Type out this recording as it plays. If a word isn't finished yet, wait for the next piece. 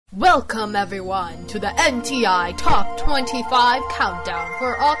Welcome everyone to the MTI Top 25 Countdown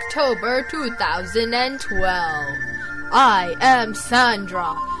for October 2012. I am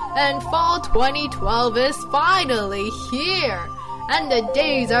Sandra, and fall 2012 is finally here. And the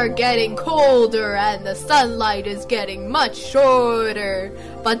days are getting colder and the sunlight is getting much shorter.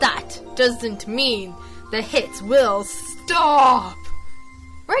 But that doesn't mean the hits will stop.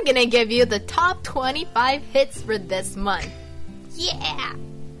 We're gonna give you the top 25 hits for this month. Yeah!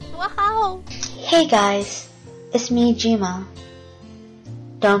 Wow! Hey guys, it's me, Jima.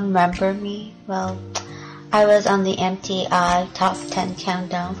 Don't remember me? Well, I was on the MTI Top 10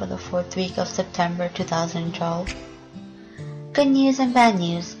 Countdown for the 4th week of September 2012. Good news and bad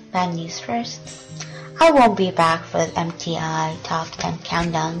news. Bad news first. I won't be back for the MTI Top 10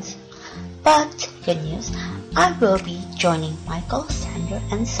 Countdowns. But, good news, I will be joining Michael, Sandra,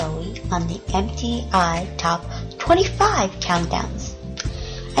 and Zoe on the MTI Top 25 Countdowns.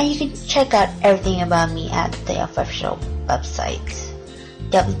 And you can check out everything about me at the official website,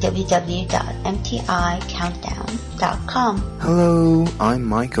 www.mticountdown.com. Hello, I'm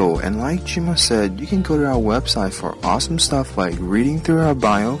Michael, and like Jima said, you can go to our website for awesome stuff like reading through our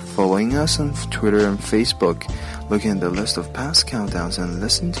bio, following us on Twitter and Facebook, looking at the list of past countdowns, and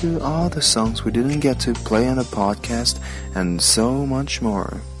listen to all the songs we didn't get to play on the podcast, and so much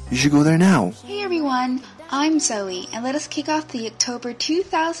more. You should go there now. Hey everyone, I'm Zoe, and let us kick off the October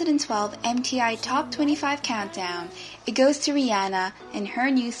 2012 MTI Top 25 Countdown. It goes to Rihanna and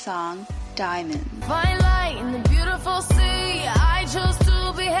her new song, Diamond. Fine light in the beautiful sea, I chose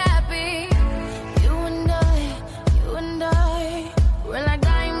to be happy. You and I, we're like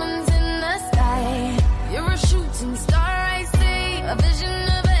diamonds in the sky. You're a shooting star, I see, a vision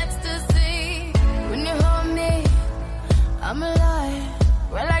of ecstasy. When you hold me, I'm alive.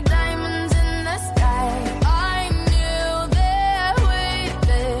 We're like diamonds in the sky. I knew that we'd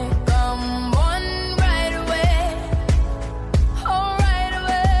become one right away. Oh, right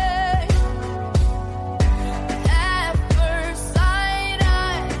away. At first sight, I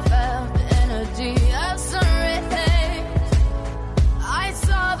felt the energy of sun rays. I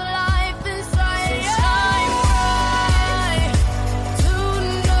saw the life inside you. Shine bright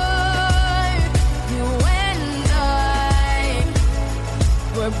tonight. You and I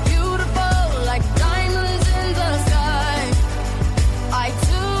were beautiful like diamonds in the sky. I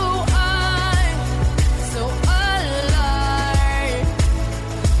too, I'm so alive.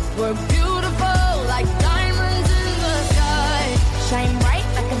 We're beautiful like diamonds in the sky. Shine bright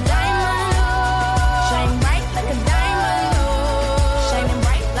like a diamond. Shine bright like a diamond. Shining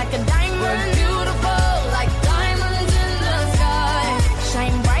bright like a diamond. We're beautiful like diamonds in the sky.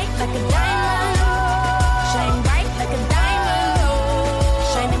 Shine bright like a diamond. Shine bright like a diamond.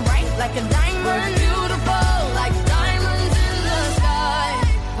 Shining bright like a diamond. We're beautiful like diamonds in the sky.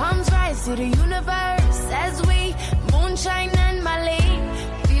 Palms rise to the universe as we moonshine and Malay.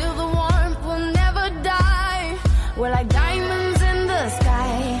 Feel the warmth, we'll never die. We're like diamonds in the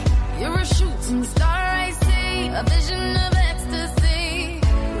sky. You're a shooting star, I see, a vision of ecstasy.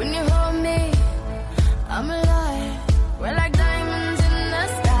 When you hold me, I'm alive. We're like diamonds in the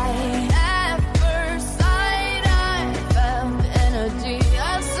sky. At first sight, I felt the energy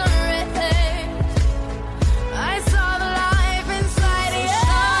of sun rays. I saw the life inside you.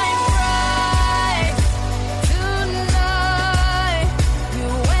 Shine bright tonight. You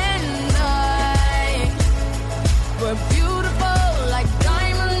and I were beautiful like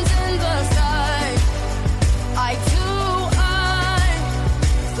diamonds in the sky. I too, I'm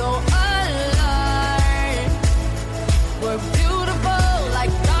so alive. We're beautiful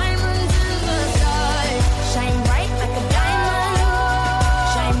like diamonds in the sky. Shine bright like a diamond.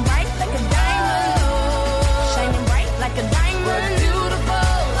 Shine bright like a diamond. Shining bright like a diamond. We're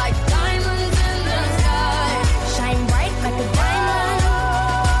beautiful like diamonds in the sky. Shine bright like a diamond.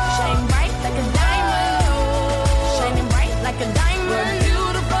 Shine bright like a diamond. Shining bright like a diamond. We're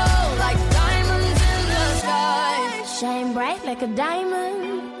beautiful like diamonds in the sky. Shine bright like a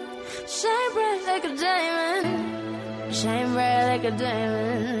diamond. Shine bright like a diamond. Shine bright like a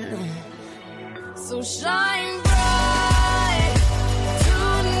diamond. So shine bright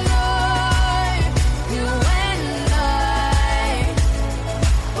tonight. You and I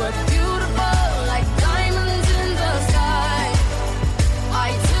were beautiful like diamonds in the sky. I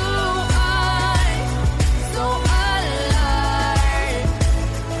too, I'm so alive.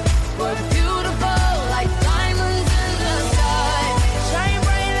 We're beautiful like diamonds in the sky. Shine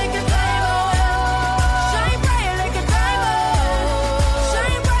bright like a diamond. Shine bright like a diamond.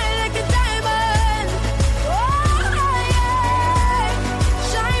 Shine bright like a diamond. Oh,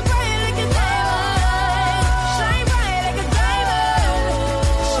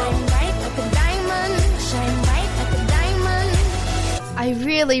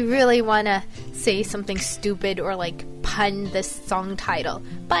 really, really want to say something stupid or like pun this song title,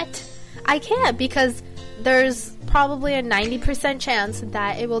 but I can't because there's probably a 90% chance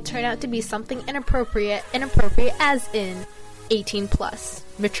that it will turn out to be something inappropriate as in 18 plus,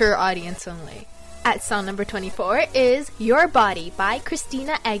 mature audience only. At song number 24 is Your Body by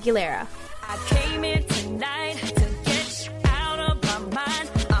Christina Aguilera. I came here tonight to get you out of my mind.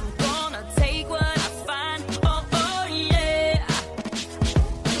 I'm gonna take what I find. Oh, oh, yeah.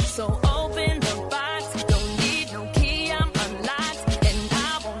 So open the box. Don't need no key, I'm unlocked. And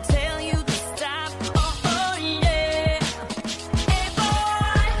I won't tell you to stop. Oh, oh, yeah. Hey, boy,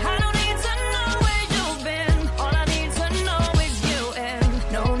 I don't need to know where you've been. All I need to know is you, and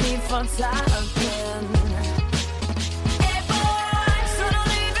no need for talking.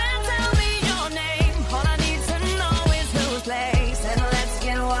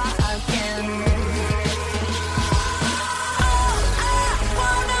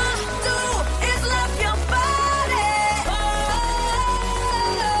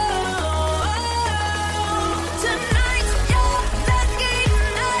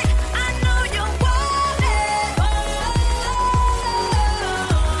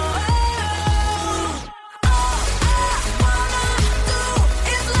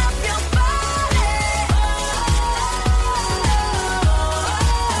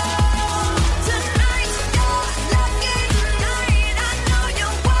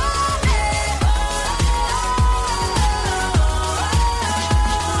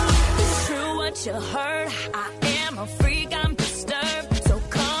 You heard, I am a freak, I'm disturbed. So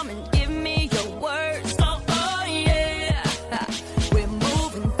come and give me your words. Oh, oh, yeah. We're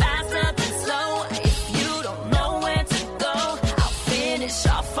moving faster than slow. If you don't know where to go, I'll finish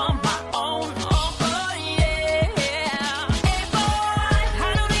off on my own. Oh, oh, yeah. Hey, boy,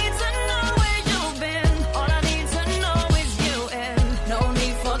 I don't need to know where you've been. All I need to know is you, and no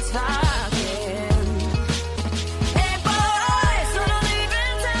need for talking. Hey, boy, so don't even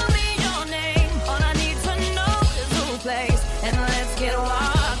tell me your name. All I need to know is who plays, and let's get walking.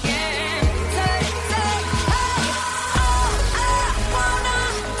 Say, hey, all I wanna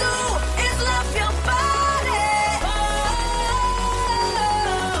do is love your body.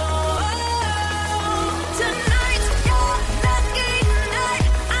 Tonight, your lucky night.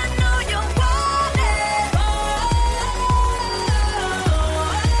 I know you want it. All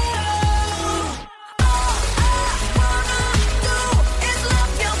I wanna do is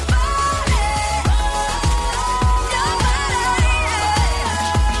love your body. Your body.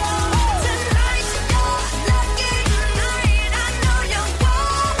 Tonight, your lucky night. I know you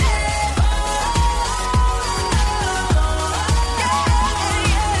want it.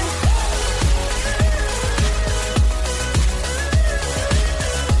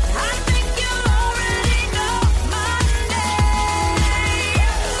 I think you already know my name.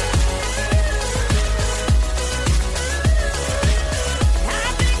 I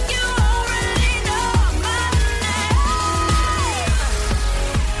think you already know my name.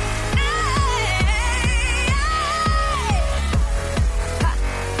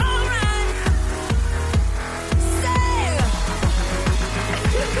 Alright. Say.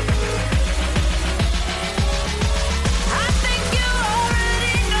 I think you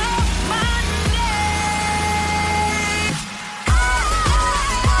already know my name.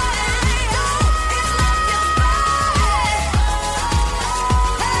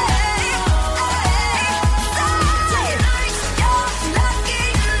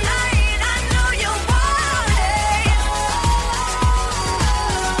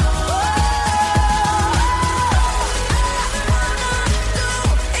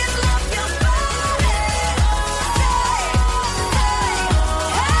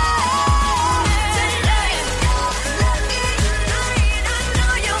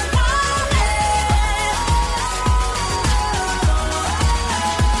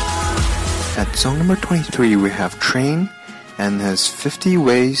 At song number 23, we have Train and his 50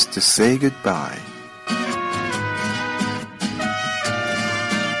 Ways to Say Goodbye.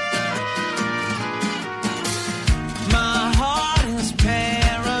 My heart is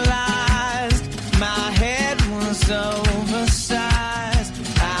paralyzed. My head was oversized.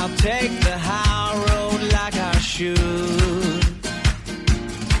 I'll take the high road like I should.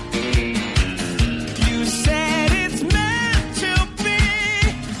 You said it's meant to be,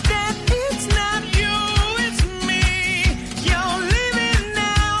 that it's not you, it's me. You're living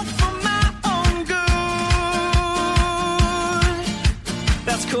now for my own good.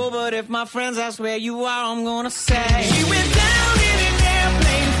 That's cool, but if my friends ask where you are, I'm gonna say she went down in an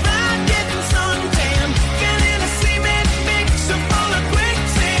airplane, fried, getting suntan, fell in a cement mixer full of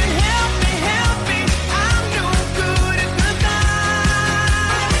quicksand. Help me, I'm no good at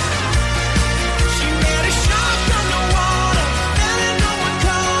goodbye.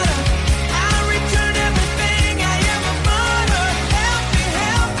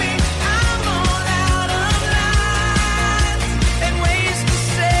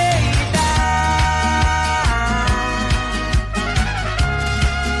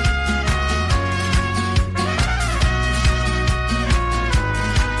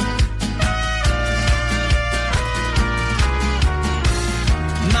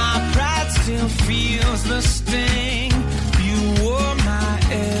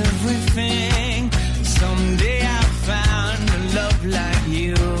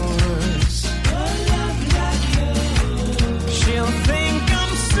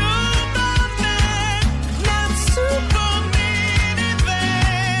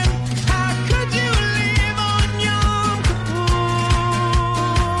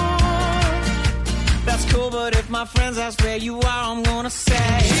 my friends ask where you are, I'm gonna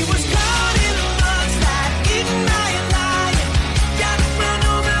say she was caught in a mudslide, eaten by a lion, got run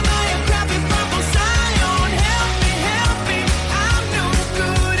over by a crappy purple scion. Help me, I'm no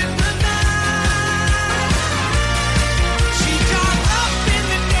good at the night. She got up in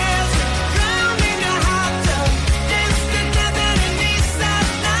the desert, drowned in a hot tub, danced to death at an Eastside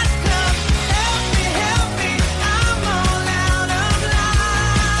nightclub. Help me, I'm all out of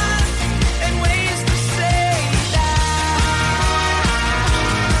lines and ways to say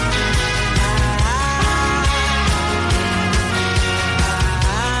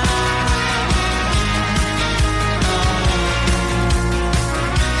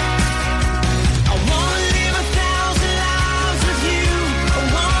I wanna live 1,000 lives with you. I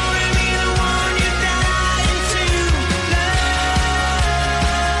wanna be the one you're dying to love,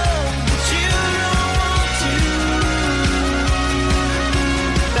 but you don't want to.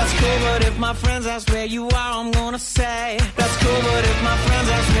 That's cool, but if my friends ask where you are, I'm gonna say that's cool, but if my friends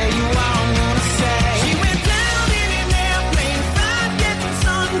ask where you are, I'm gonna say she went down in an airplane, fried, getting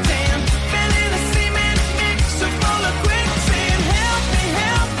suntan, fell in a cement mixer full of quicksand. Help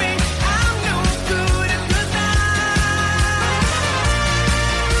me, I'm no good at the night.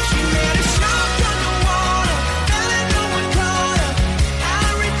 She made a shark underwater, fell and no one caught her. I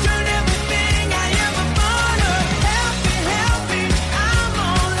returned everything I ever bought her. Help me, I'm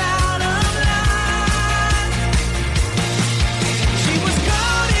all out of line. She was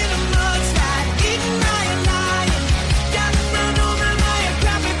caught in a mudslide, eaten by a lion, got run over by a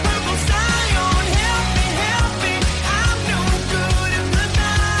crappy purple scion. Help me, I'm no good at the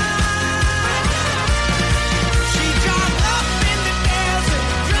night. She got up in the desert,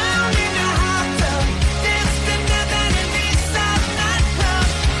 drowned in a hot tub, danced to death at an Eastside nightclub.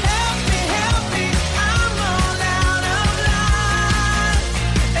 Help me, I'm all out of lines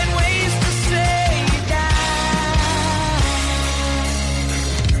and ways to say that.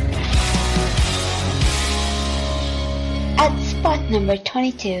 At spot number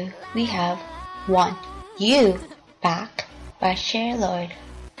 22, we have Want You Back by Cher Lloyd.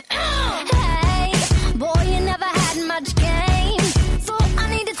 Hey, boy, you never had much game, so I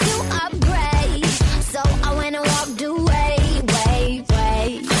needed to upgrade. So I went and walked away, way.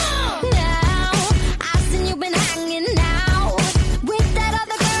 Now I've seen you been hanging out with that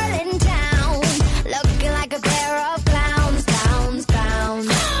other girl in town, looking like a pair of clowns.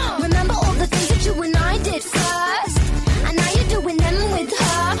 Remember all the things that you and I did first, and now you're doing them with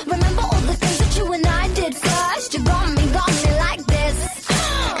her. Remember all the things that you and I did first. You got me like this,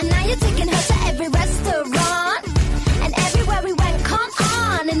 and now you're taking her to every restaurant, and everywhere we went, come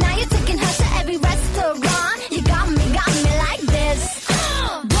on. And now you're taking her to every restaurant. You got me like this.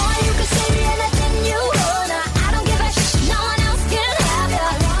 Boy, you can say anything you wanna, I don't give a no one else can have ya.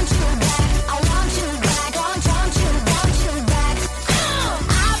 I want you back, I want you back, want you back.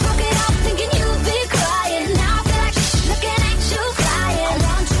 I broke it off thinking you'd be crying, now I feel like looking at you crying. I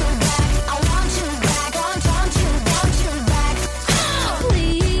want you back, I want you back, want you back.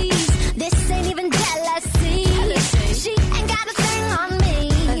 Please, this ain't even jealousy. She ain't got a thing on me,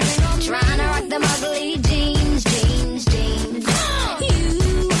 trying to rock them ugly jeans.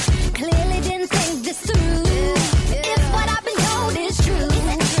 You clearly didn't think this through. If what I've been told is true,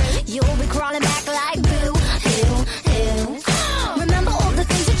 you'll be crawling back like boo. Remember all the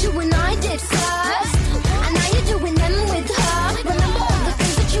things that you and I did first, and now you're doing them with her. Remember all the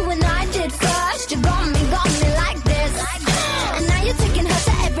things that you and I did first. You got me like this, and now you're taking her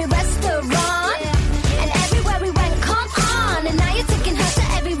to every restaurant, and everywhere we went, come on. And now you're taking her to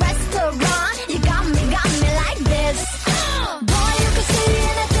every restaurant. You got me like this. Boy, you can say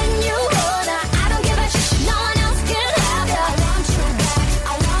anything you wanna, I don't give a no one else can have ya. I want you back,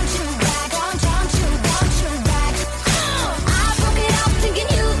 I want you back, want you back. I broke it off thinking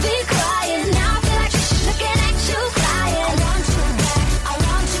you'd be crying, now I feel like looking at you crying. I want you back, I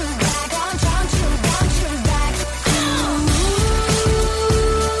want you back, want you back.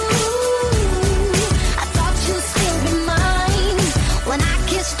 I thought you'd still be mine when I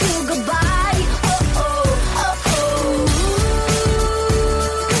kissed you goodbye.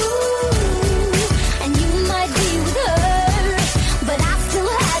 And you might be with her, but I still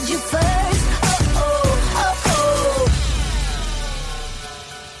had you first.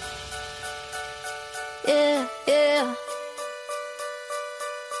 Yeah.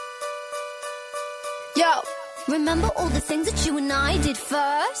 Yo, remember all the things that you and I did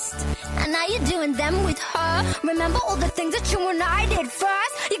first, and now you're doing them with her. Remember all the things that you and I did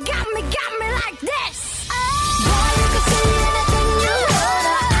first. You got me like this. Boy, you can say anything you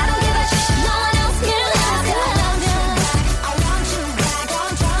wanna, I don't give a no one else can have ya. I want you back, I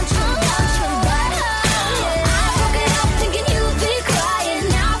want you back, want you back. I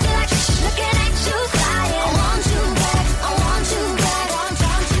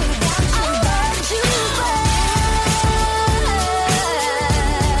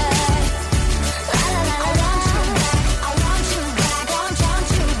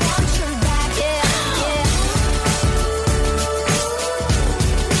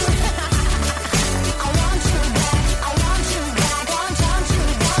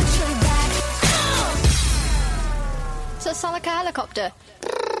like a helicopter.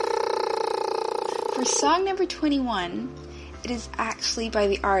 For song number 21, it is actually by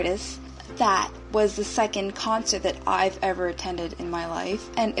the artist that was the second concert that I've ever attended in my life,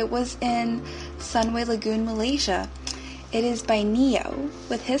 and it was in Sunway Lagoon, Malaysia. It is by Neo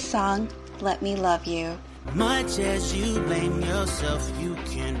with his song, Let Me Love You. Much as you blame yourself, you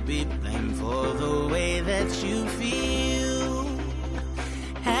can't be blamed for the way that you feel.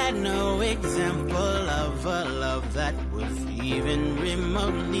 Had no example of a love that was even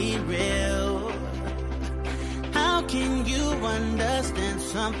remotely real. How can you understand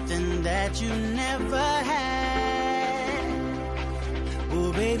something that you never had?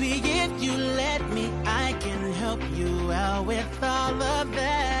 Oh baby, if you let me, I can help you out with all of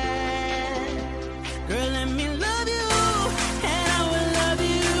that. Girl, let me love you, and I will love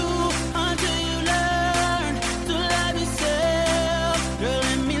you until you learn to love yourself. Girl,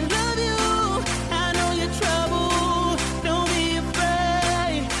 let me love you, I know you're trouble, don't be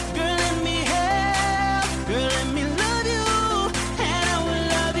afraid. Girl, let me help. Girl, let me love you, and I will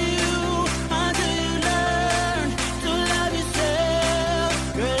love you until you learn to love yourself.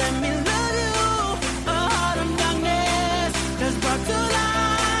 Girl, let me love you, a heart of darkness that's brought to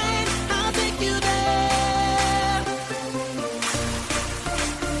light. I'll take you there.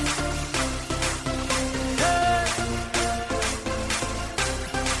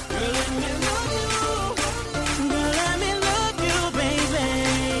 Girl, let me love you. Girl, let me love you, baby.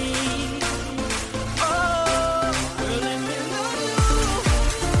 Oh, girl, let me love you.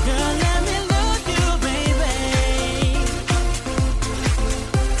 Girl, let me love you, baby.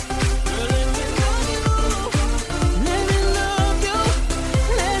 Girl, let me love you. Let me love you.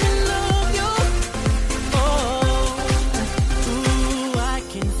 Let me love you. Oh, ooh, I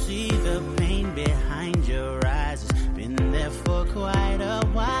can see the pain behind your eyes. It's been there for quite a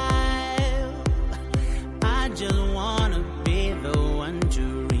while. I just wanna be the one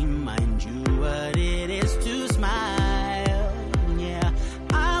to remind you what it is to smile. Yeah,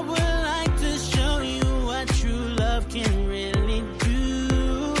 I would like to show you what true love can really do.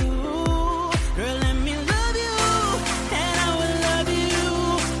 Girl, let me love you, and I will love you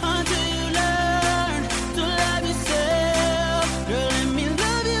until you learn to love yourself. Girl, let me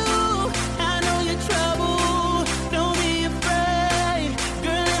love you, I know you're trouble, don't be afraid.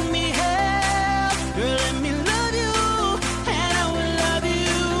 Girl, let me help. Girl, let me love you, and I will love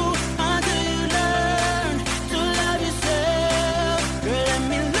you until you learn to love yourself. Girl, let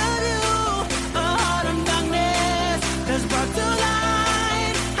me love you, a heart of darkness that's brought to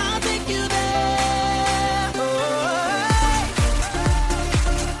light. I'll take you there. Oh,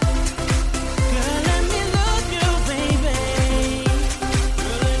 girl, let me love you, baby.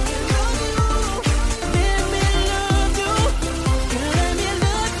 Girl, let me love you. Let me love you. Girl, let me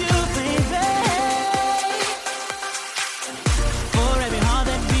love you, baby. For every heart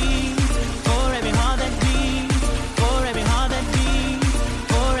that beats, for every heart that beats, for every heart that beats,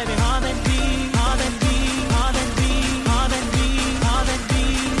 for every heart that beats, heart that beats, heart that beats, heart that beats, heart that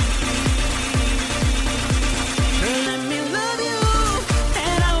beats. Girl, let me love you,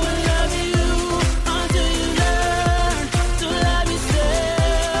 and I will love you until you learn to love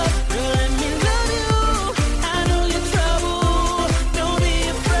yourself. Girl, let me love you, I know you're trouble, don't be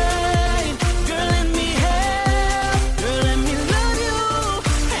afraid. Girl, let me help. Girl, let me love you,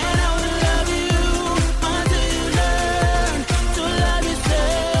 and I will love you until you learn to love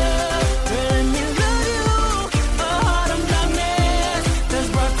yourself. Girl, let me love you, a heart of darkness that's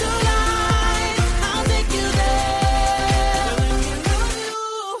brought to light. I'll take you there. Girl, let me love you.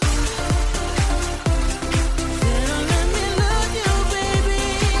 Girl, let me love you, baby.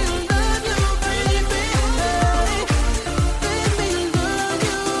 Love you, baby. Baby, love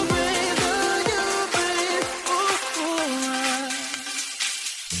you, baby.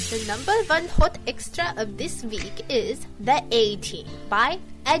 The number one hot extra of this week is The A-Team by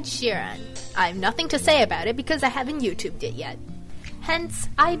Ed Sheeran. I have nothing to say about it because I haven't YouTubed it yet. Hence,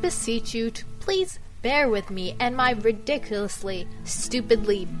 I beseech you to please bear with me and my ridiculously,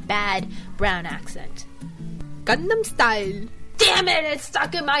 stupidly bad brown accent. Gangnam Style. Damn it, it's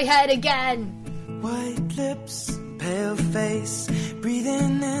stuck in my head again. White lips, pale face,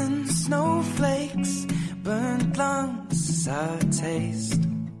 breathing in snowflakes, burnt lungs, sour taste.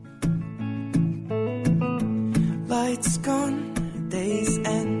 Lights gone, days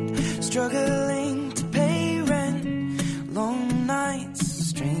end, struggling to pay rent, long nights,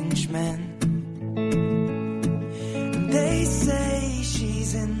 strange men. They say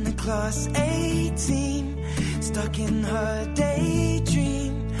she's in the class A team, stuck in her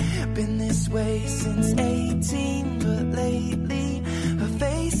daydream. Been this way since 18, but lately her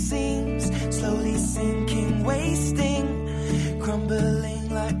face seems slowly sinking, wasting.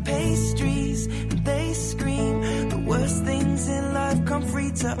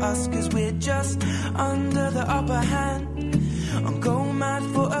 comfrey to us, cause we're just under the upper hand. I'm going mad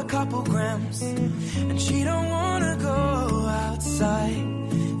for a couple grams, and she don't wanna go outside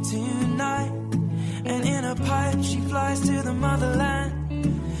tonight. And in a pipe she flies to the motherland,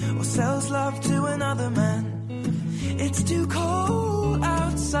 or sells love to another man. It's too cold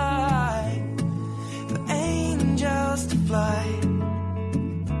outside for angels to fly,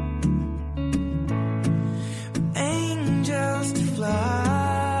 for angels to fly.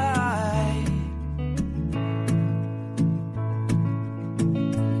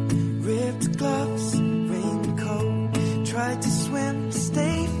 Ripped gloves, raincoat, tried to swim,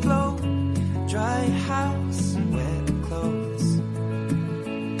 stay afloat. Dry house, wet clothes.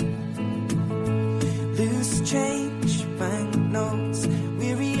 Loose change, banknotes,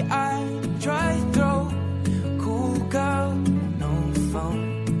 weary-eyed, dry throat. Cool girl, no phone.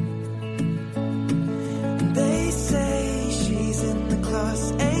 They say she's in the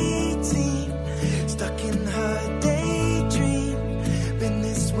class 18, stuck in her daydream. Been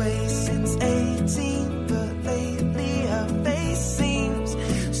this way since 18, but lately her face seems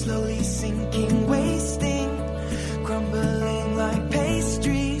slowly sinking, wasting, crumbling like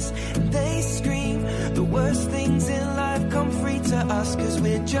pastries. And they scream the worst things in life come free to us, cause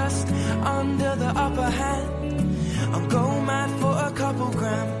we're just under the upper hand. I'm going mad for a couple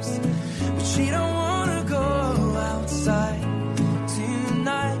grams, but she don't wanna go outside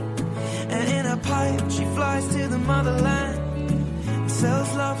tonight. And in a pipe she flies to the motherland, and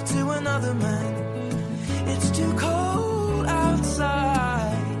sells love to another man. It's too cold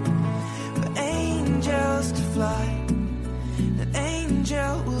outside for angels to fly. An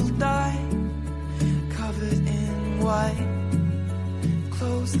angel will die, covered in white,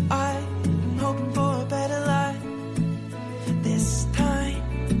 closed eye, and hoping for a better life. This time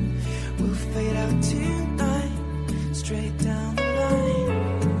we'll fade out tonight, straight down the line.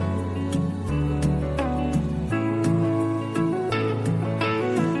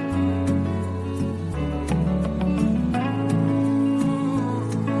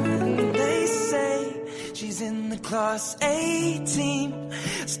 In the class 18,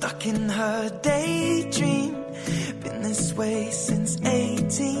 stuck in her daydream. Been this way since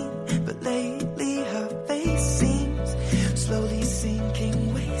 18, but lately her face seems slowly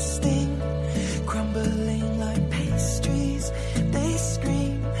sinking, wasting, crumbling like pastries. They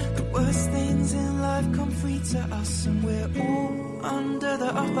scream the worst things in life come free to us, and we're all under the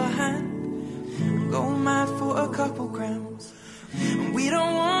upper hand. I'm going mad for a couple grams, and we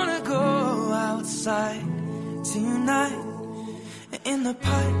don't wanna go outside tonight. In the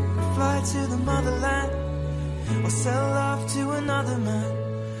pipe we fly to the motherland, or sell love to another man.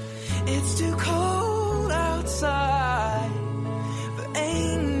 It's too cold outside for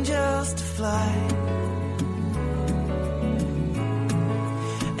angels to fly.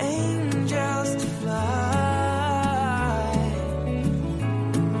 Angels to fly.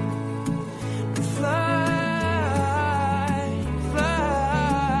 Fly,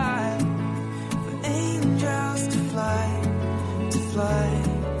 fly. For angels to fly, to fly,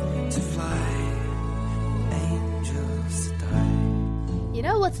 to fly. Angels to die. You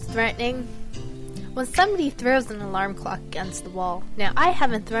know what's threatening? When somebody throws an alarm clock against the wall. Now, I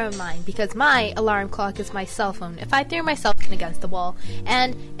haven't thrown mine because my alarm clock is my cell phone. If I threw my cell phone against the wall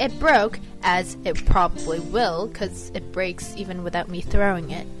and it broke, as it probably will, because it breaks even without me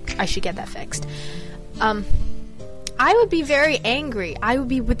throwing it, I should get that fixed. I would be very angry. I would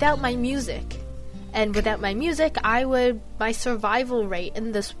be without my music. And without my music, my survival rate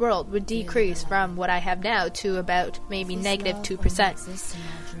in this world would decrease from what I have now to about maybe negative 2%.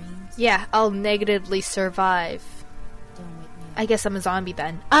 Yeah, I'll negatively survive. I guess I'm a zombie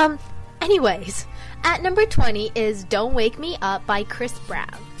then. Anyways, at number 20 is Don't Wake Me Up by Chris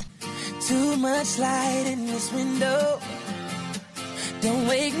Brown. Too much light in this window. Don't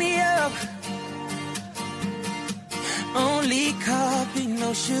wake me up. Only coffee,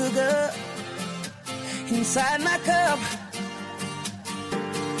 no sugar inside my cup.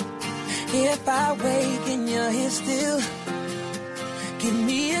 If I wake and you're here still, give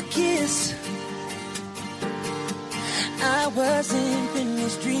me a kiss. I wasn't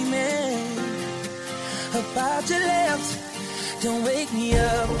finished dreaming about your lips. Don't wake me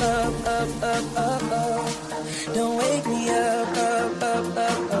up, up, up, up, up, up. Don't wake me up, up, up,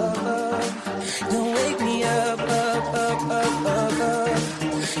 up, up, up. Don't wake me up, up, up, up, up, up.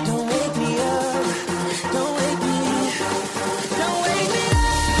 Don't wake me up. Don't wake me. Don't wake me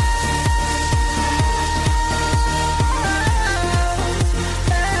up.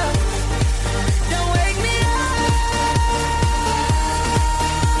 Don't wake me up.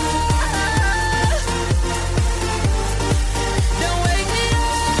 Don't wake me up.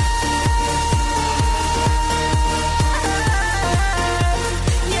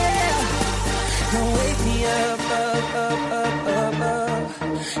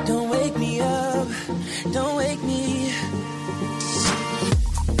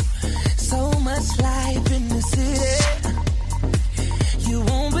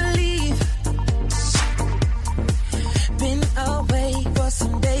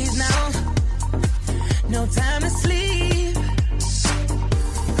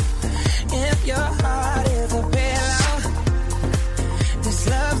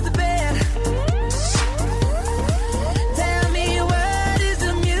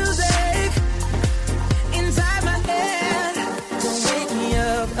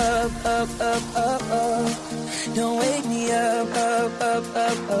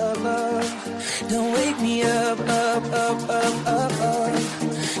 up, up, up. Don't wake me up, up, up, up, up, up.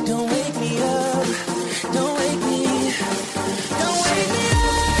 Don't wake me up. Don't wake me. Don't wake me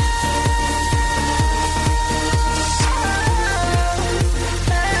up.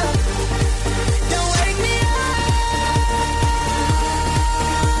 Don't wake me up.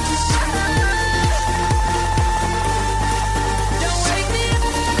 Don't wake me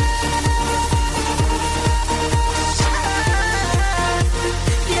up.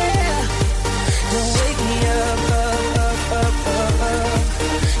 Yeah. Don't wake me up, up, up, up, up, up.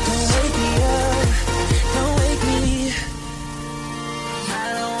 Don't wake me up. Don't wake me. I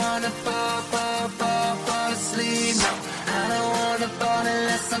don't wanna fall asleep. No, I don't wanna fall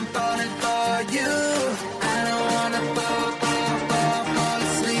unless I'm falling for you. I don't wanna fall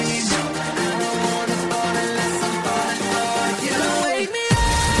asleep. No, I don't wanna fall unless I'm falling for you. Don't wake me up.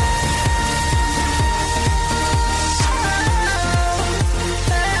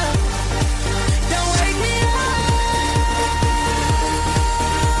 Don't wake me up.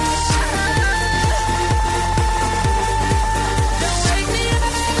 Don't wake me up.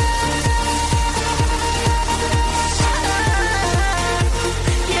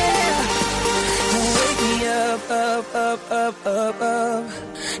 Yeah. Don't wake me up, up, up, up, up, up.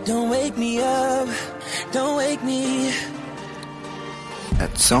 Don't wake me up. Don't wake me.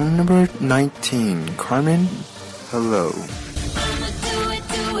 At song number 19, Carmen, Hello. I'ma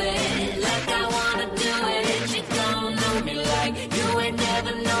do it like I wanna do it. You don't know me like you ain't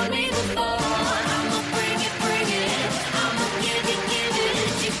never known me before. I'ma bring it, I'ma give it.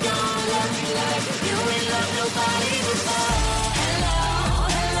 You don't love me like you ain't loved nobody before. Hello,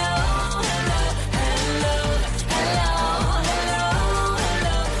 hello, hello, hello, hello, hello, hello,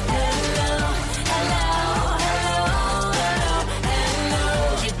 hello, hello, hello.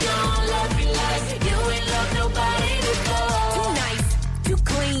 You don't love me like you ain't loved nobody before. Too nice, too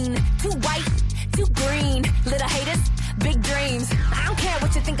clean, too white, too green. Little haters, big dreams. I don't care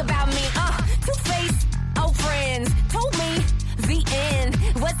what you think about me. Two-faced, old friends told me the end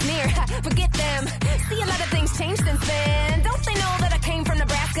was near. Forget them. See, a lot of things changed since then. Don't they know that I came from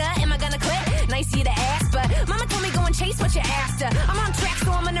Nebraska? Am I gonna quit? Nice of you to ask, but mama told me go and chase what you're after. I'm on track,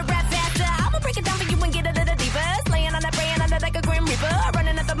 so I'm gonna rap faster. I'ma break it down for you and get a little deeper. Slaying on that, praying under like a grim reaper.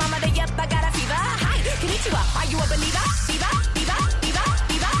 Running at the mama, they up, I got a fever. Hi, konnichiwa, are you a believer? Diva, diva, diva,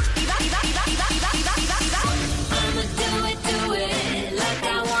 diva, diva, diva, diva, diva, diva, diva, diva, diva. I'ma do it like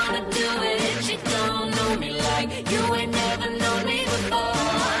I wanna do it. You don't know me like you ain't never known me before.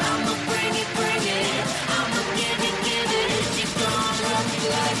 I'ma bring it, I'ma give it. You don't love me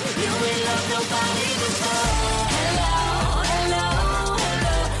like you ain't loved nobody before. Hello, hello,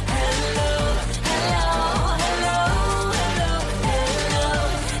 hello, hello, hello, hello, hello,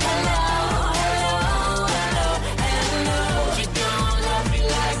 hello, hello, hello. You don't love me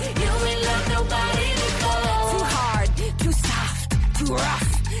like you ain't loved nobody before. Too hard, too soft, too rough,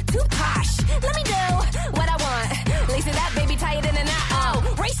 too posh. Let me do what I want. Lace it up, baby, tie it in and out.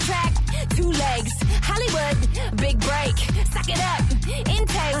 Oh, racetrack, two legs, Hollywood, big break. Suck it up,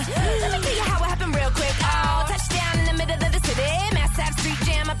 intake. Let me tell you how it happened real quick. Oh, touchdown in the middle of the city. Massive street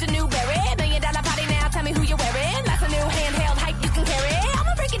jam up to Newberry. $1 million party now, tell me who you're wearing. That's a new handheld hype you can carry.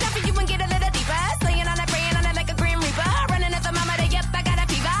 I'ma break it down for you and get a little deeper. Slaying on that, praying on it like a grim reaper. Running at the mama, they up, I got a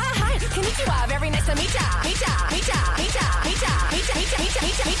fever. Hi, konnichiwa, very nice to meet ya. Meet ya, meet ya, meet ya, meet ya, meet ya, meet ya, meet ya,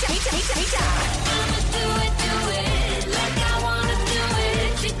 meet ya, meet ya, meet ya, meet ya, meet ya. I'ma do it like I wanna do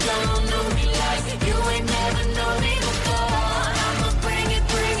it. You don't know me like you ain't never known me before. I'ma bring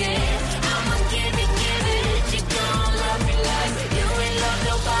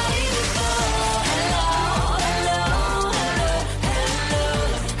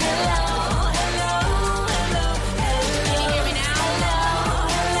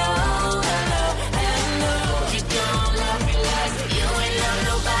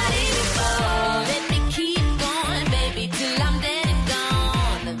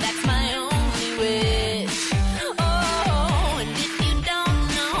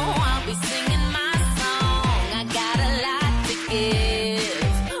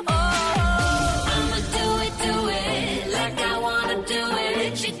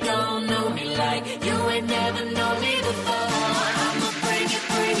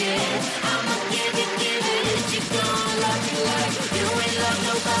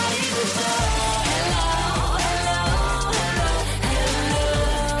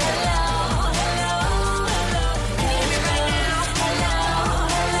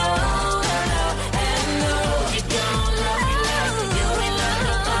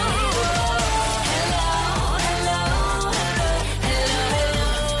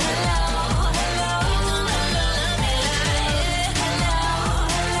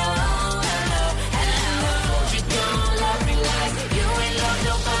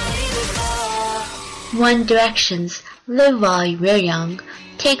One Direction's Live While We're Young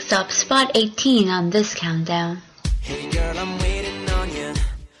takes up spot 18 on this countdown. Hey girl, I'm waiting on you.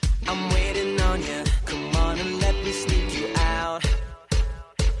 I'm waiting on you. Come on and let me sneak you out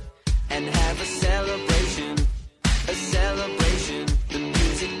and have a celebration. A celebration. The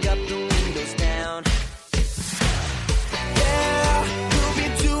music up, the windows down. Yeah, we'll be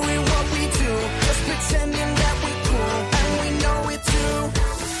doing what we do, just pretending that we're cool, and we know it too.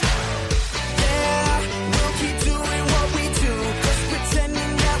 Yeah, we'll keep doing what we do, just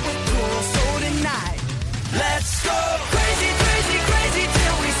pretending that we're cool. So tonight, let's go crazy, crazy, crazy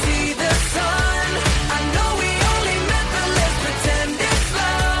till we see the sun. I know we only met, but let's pretend it's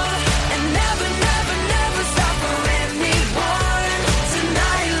love, and never, never, never stop for anyone.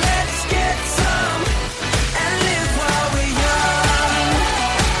 Tonight, let's get some and live while we're young.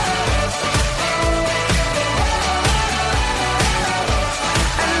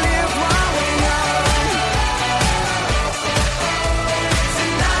 And live while we're young.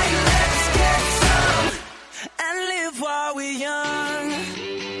 Tonight, let's get some and live while we're young.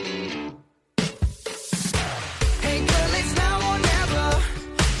 Hey girl, it's now or never.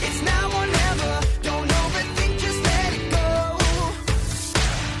 It's now or never. Don't overthink, just let it go.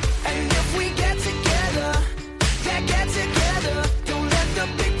 And if we get together, yeah, get together. Don't let the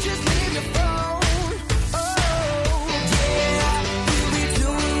pictures leave your phone. Oh, yeah, we'll be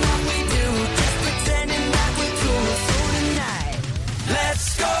doing what we do, just pretending that we're cool. So tonight, let's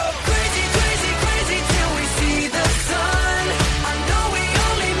go crazy, crazy, crazy till we see the sun. I know we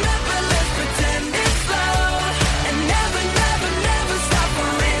only met, but let's pretend it's love, and never, never, never stop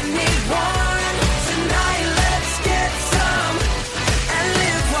for anyone. Tonight, let's get some and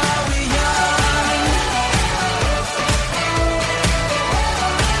live while we're young.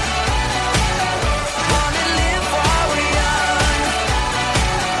 Wanna live while we're young.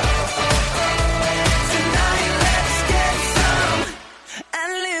 Tonight, let's get some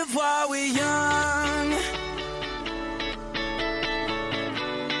and live while we're young.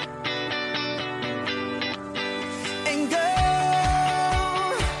 And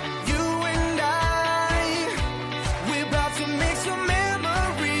girl, you and we're about to make some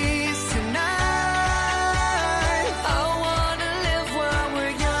memories tonight. I wanna live while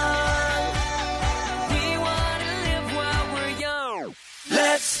we're young. We wanna live while we're young.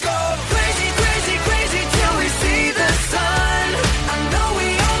 Let's go crazy, crazy, crazy till we see the sun. I know we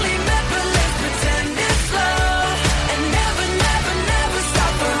only met, but let's pretend it's love, and never, never, never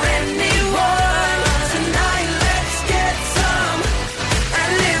stop for anyone. Tonight, let's get some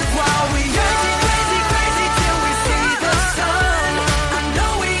and live while we're young. Crazy, crazy, crazy till we see the sun. I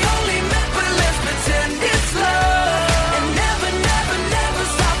know we only met, but let's pretend it's love, and never, never, never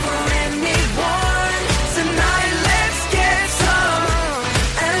stop for anyone. Tonight, let's get some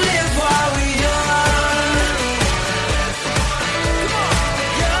and live while we're young.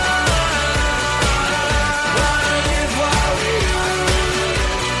 Young. Wanna live while we're young.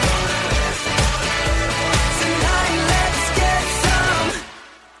 Tonight, let's get some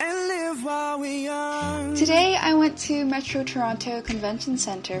and live while we're young. Today I went to Metro Toronto Convention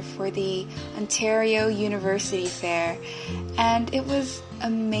Centre for the Ontario University Fair, and it was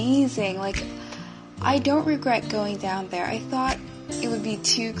amazing. Like, I don't regret going down there. I thought it would be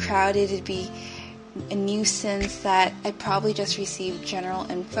too crowded, it'd be a nuisance, that I'd probably just receive general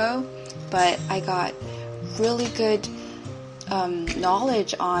info, but I got really good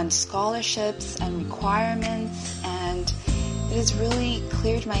knowledge on scholarships and requirements, and it has really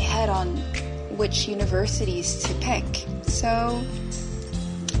cleared my head on which universities to pick. So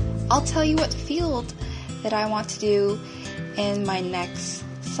I'll tell you what field that I want to do in my next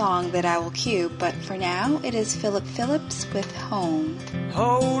song that I will cue, but for now it is Philip Phillips with Home.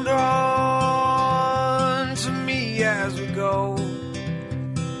 Hold on to me as we go,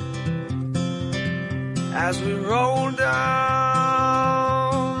 as we roll down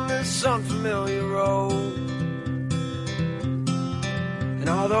this unfamiliar road. And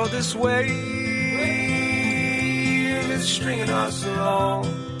although this wave is stringing us along,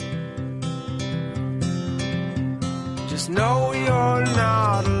 just know you're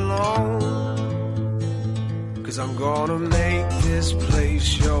not alone, 'cause I'm gonna make this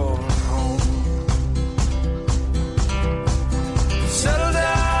place your home. Settle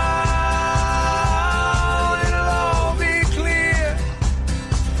down, it'll all be clear.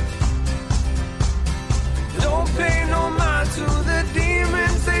 Don't pay no mind to the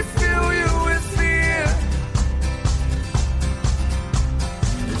demons, they fill you with fear.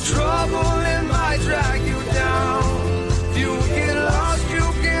 The trouble, it might drag you down. If you get lost, you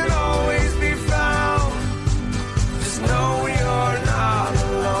can always be found. Just know you're not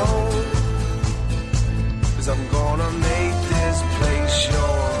alone.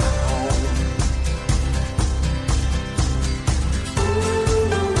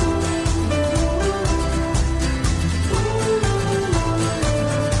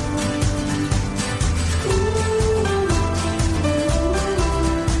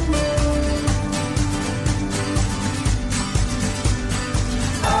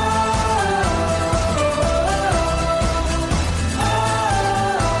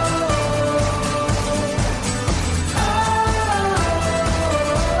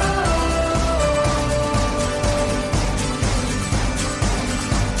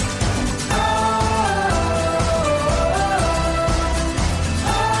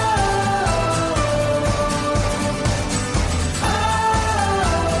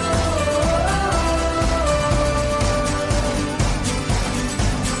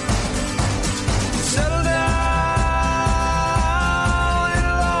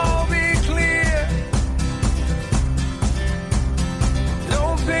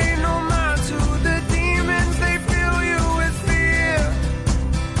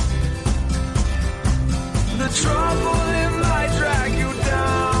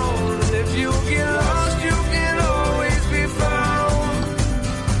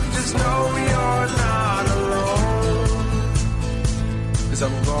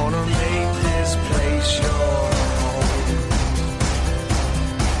 gonna make this place your home.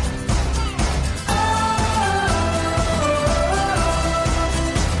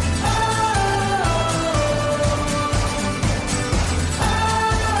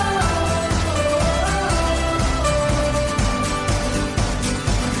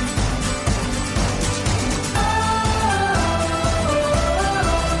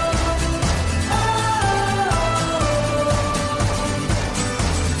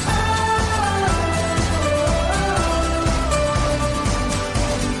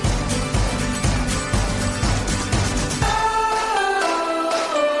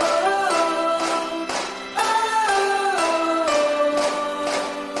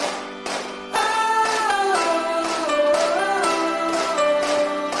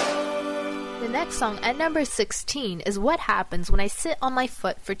 The next song at number 16 is What Happens When I Sit on My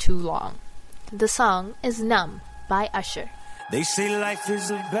Foot for Too Long. The song is Numb by Usher. They say life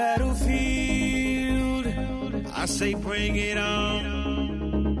is a battlefield. I say bring it on.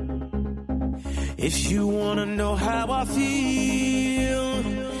 If you wanna know how I feel,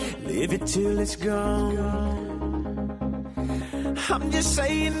 live it till it's gone. I'm just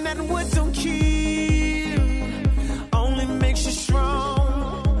saying that what don't kill only makes you strong.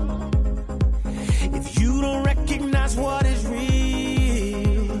 If you don't recognize what is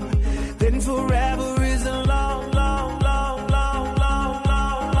real, then forever is a long, long, long, long, long,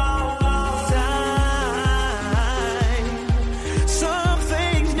 long, long, long time. Some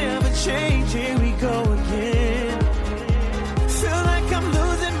things never change, here we go again. Feel like I'm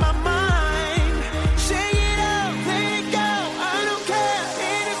losing my mind. Shake it up, let it go, I don't care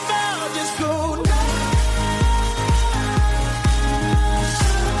anymore, just go now.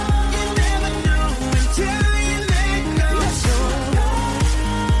 You never know until you let go. So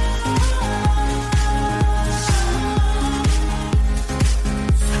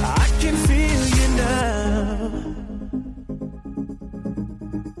I can feel you now.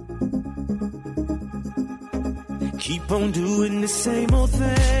 Keep on doing the same old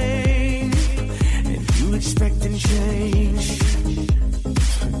thing, and you expecting change.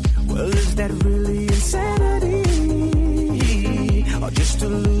 Well, is that really insanity, or just a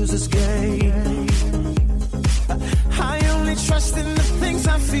loser's game? I only trust in the things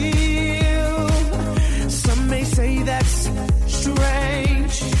I feel. Some may say that's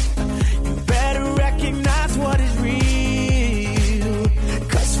strange. You better recognize what is real,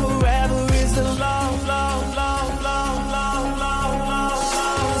 'cause forever is a long, long, long, long, long, long, long,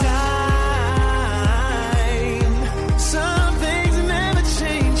 long time. Some things never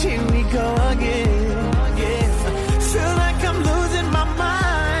change, here we go again. Yeah. Feel like I'm losing my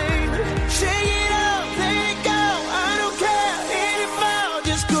mind. Shake it up, let it go, I don't care anymore,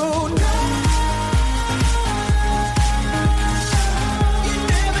 just go now. You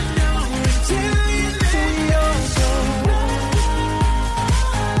never know until you let go.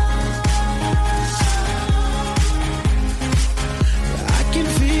 I can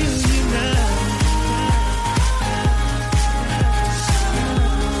feel you now.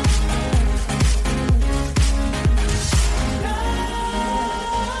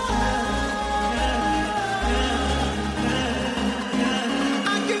 I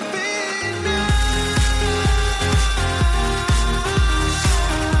can feel it now.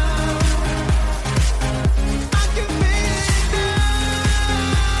 I can feel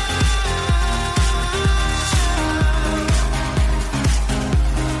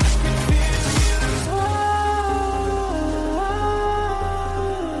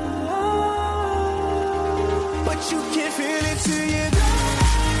now. But you can't feel it till you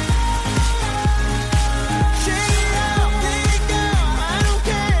shake it out, let it go, I don't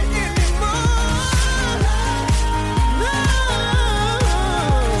care anymore. No.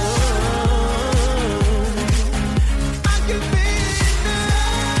 I can feel it now.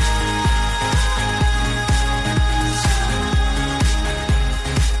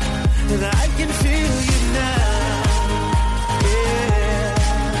 And I can feel you now. Yeah.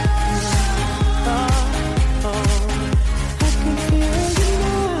 Oh, I can feel you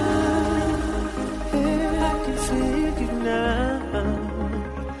now. Yeah, I can feel you now.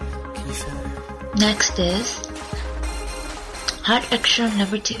 Can you feel it? Next is Heart Extra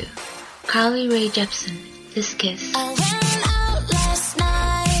number 2, Carly Rae Jepsen, This Kiss. I went out last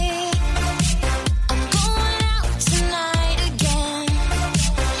night. I'm going out tonight again.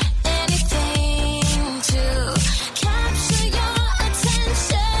 Anything to capture your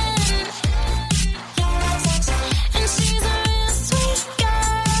attention. And she's a real sweet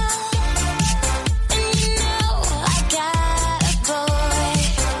girl. And you know I got a boy.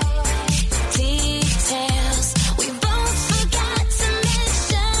 Details we both forgot to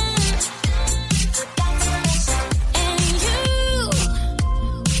mention.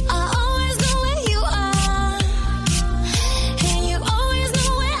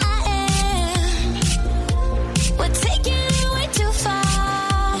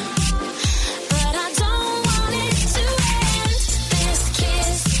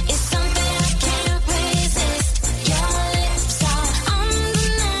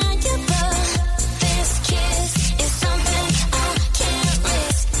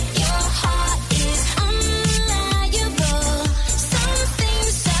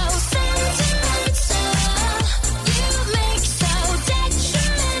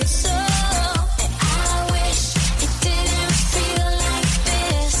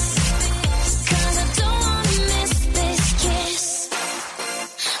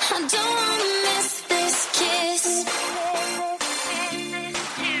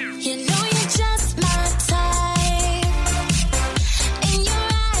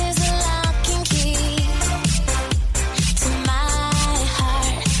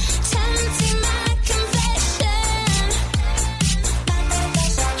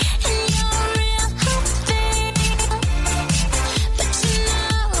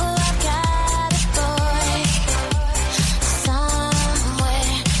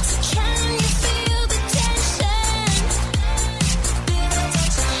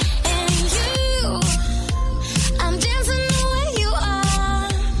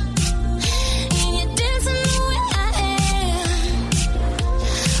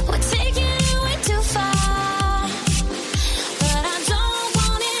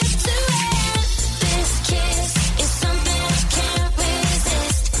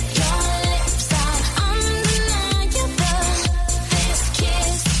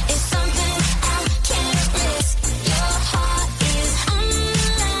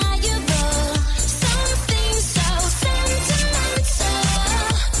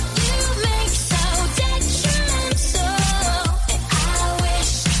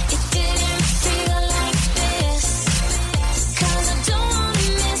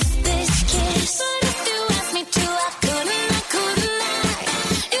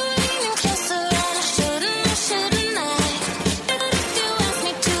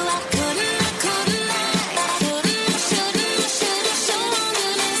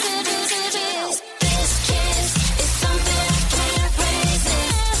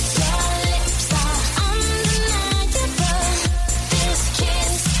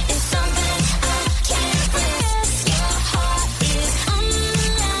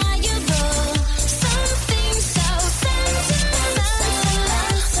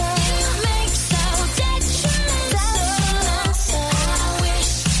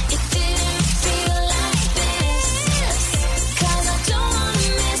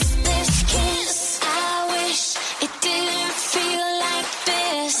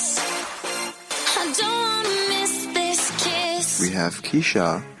 we have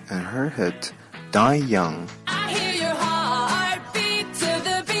Keisha and her hit Die Young. I hear your heartbeat to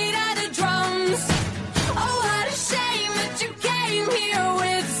the beat of the drums. Oh, what a shame that you came here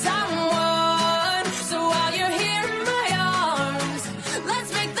with someone. So while you're here in my arms,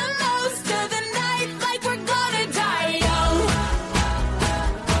 let's make the most of the night like we're gonna die young.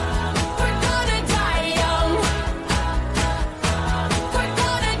 We're gonna die young. We're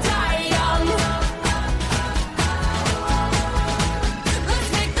gonna die young. Let's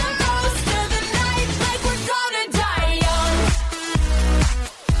make the most of the night like we're gonna die young.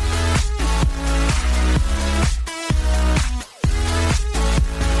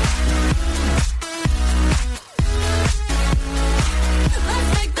 Let's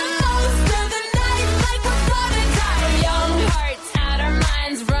make the most of the night like we're gonna die young. Hearts out our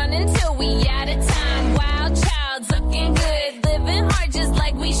minds, running till we out of time. Wild child, looking good, living hard just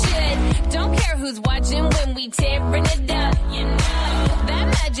like we should. Don't care who's watching when we tearing it up. You know that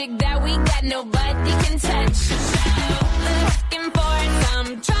magic that we got, nobody can touch. Looking for some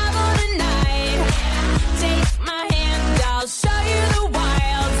trouble tonight. Take my hand, I'll show you the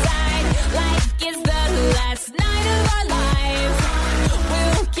wild side. Like it's the last night of our lives.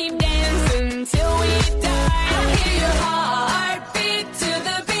 We'll keep dancing till we die. I hear your heartbeat to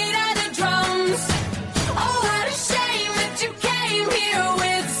the beat of the drums. Oh, what a shame that you came here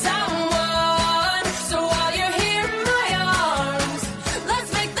with someone. So while you're here in my arms, let's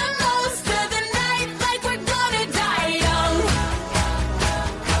make the most of the night like we're gonna die young.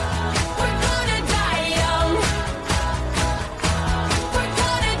 We're gonna die young. We're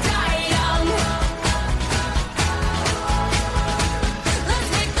gonna die young. Let's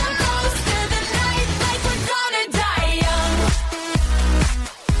make the most of the night like we're gonna die young.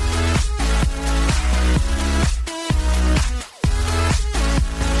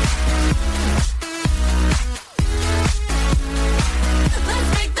 Let's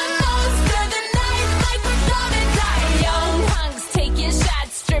make the most of the night like we're gonna die young. Punks taking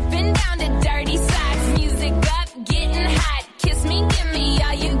shots, stripping down to dirty socks. Music up, getting hot. Kiss me, give me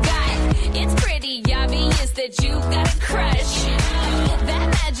all you got. It's pretty obvious that you got a crush. That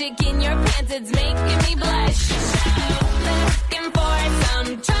magic in your pants, it's making me blush. Looking for some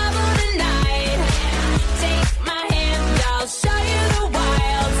trouble tonight. Take my hand, I'll show you the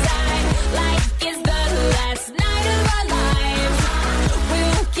wild side. Like it's the last night of our lives.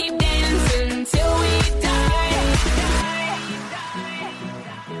 We'll keep dancing till we die.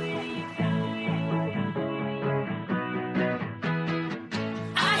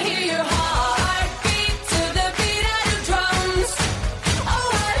 I hear your heartbeat to the beat of the drums. Oh,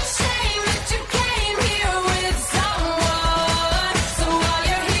 what a shame that you came here with someone. So while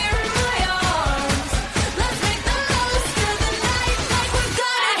you're here in my arms, let's make the most of the night like we're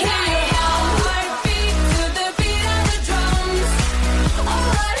gonna die young. Heartbeat to the beat of the drums. Oh,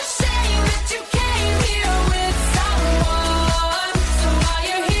 what a shame that you came here with someone. So while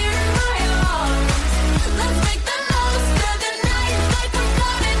you're here in my arms, let's make the most of the night like we're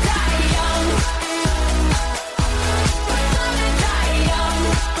gonna die young. We're gonna die young.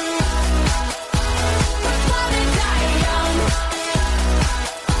 We're gonna die young.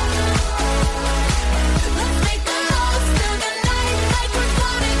 Let's make the most of the night like we're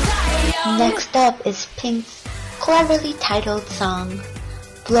gonna die young. Next up is Pink's cleverly titled song,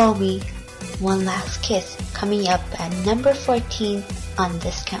 Blow Me, One Last Kiss, coming up at number 14 on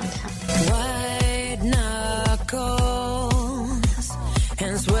this countdown. White knuckles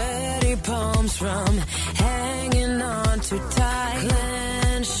and sweaty palms from hanging on too tight.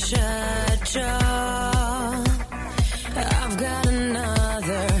 Clenched shut jaw. I've got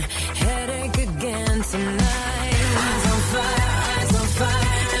another headache again tonight. Eyes on fire,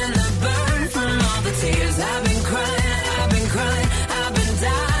 and the burn from all the tears. I've been crying, I've been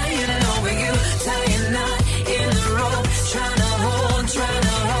dying over you. Tying knot in the rope, trying to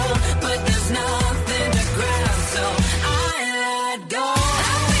hold, but there's nothing to grab, so I let go.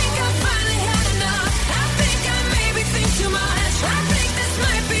 I think I finally had enough. I think I maybe think too much.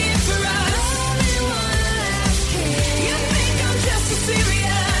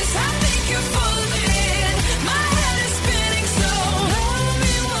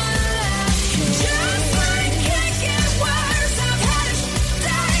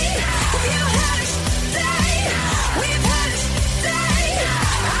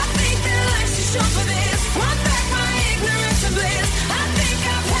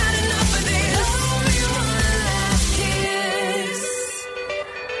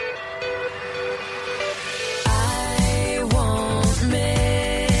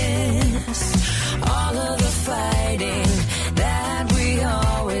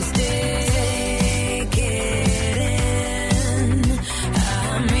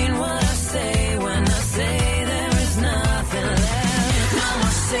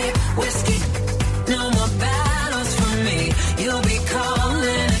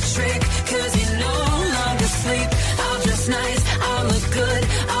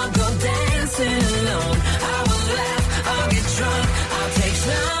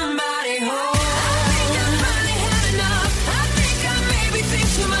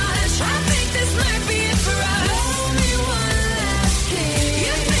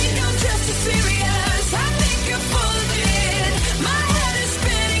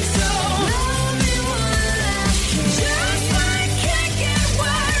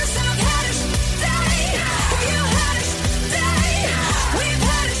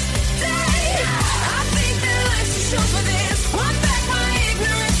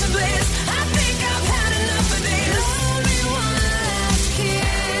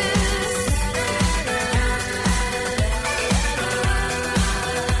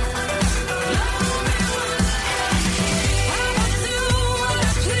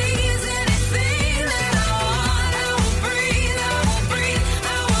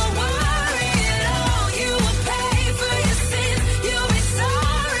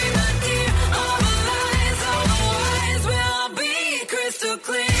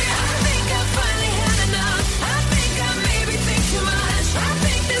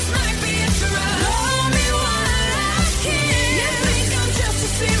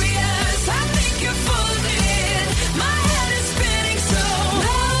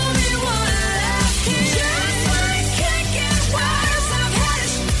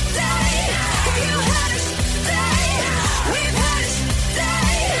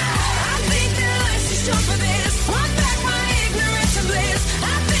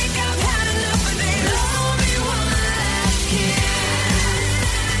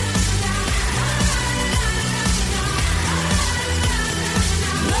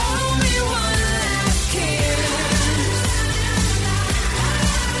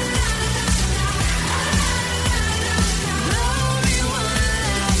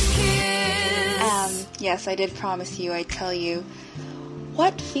 Yes, I did promise you I'd tell you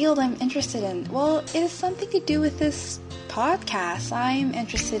what field I'm interested in. Well, it has something to do with this podcast. I'm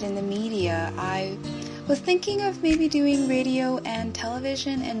interested in the media. I was thinking of maybe doing radio and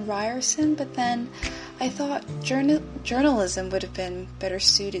television in Ryerson, but then I thought journalism would have been better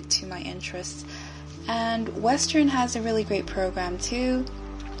suited to my interests. And Western has a really great program too.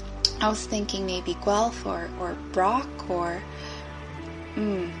 I was thinking maybe Guelph or Brock or...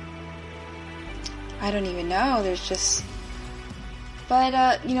 I don't even know. There's just...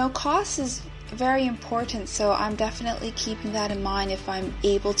 But, cost is very important, so I'm definitely keeping that in mind if I'm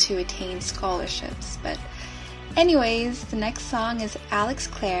able to attain scholarships. But anyways, the next song is Alex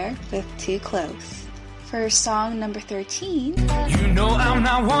Clare with Too Close. For song number 13... You know I'm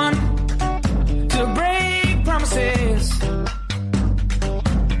not one to break promises.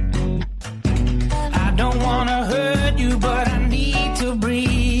 I don't want to hurt you, but I need to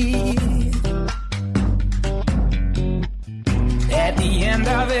breathe. At the end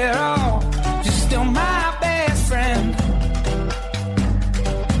of it all, you're still my best friend.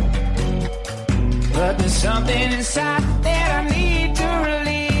 But there's something inside that I need to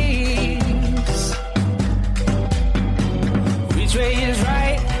release. Which way is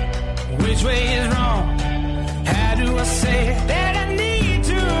right? Which way is wrong? How do I say that I need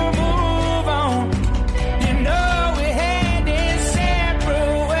to move on? You know we headed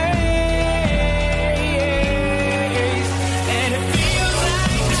separate ways, and it feels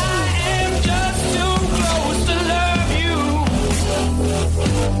like I am just too close to love you.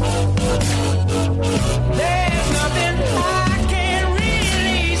 There's nothing I can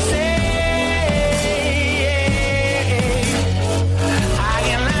really say. I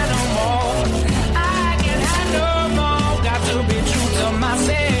can lie no more. I can hide no more. Got to be true to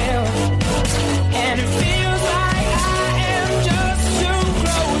myself. And it feels like I am just too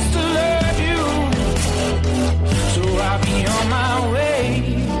close to love you. So I'll be on my way.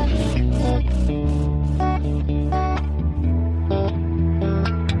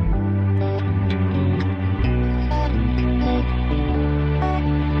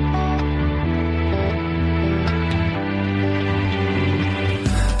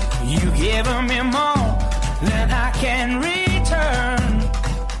 You giving me more than I can return.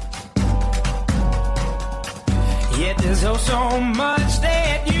 Yet there's oh so much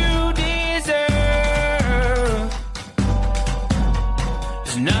that you deserve.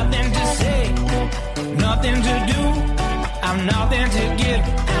 There's nothing to say, nothing to do. I'm nothing to give.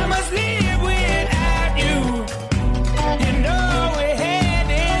 I must live without you. You know we're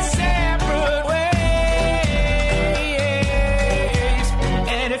headed separate ways,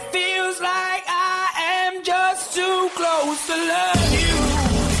 and it feels like I am just too close to love you.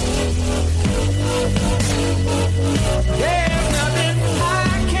 There's nothing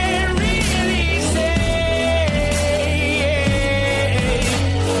I can really say.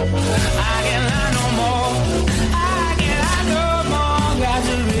 I can lie no more. I can lie no more. Got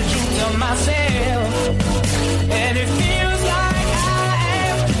to be true to myself. And it feels like I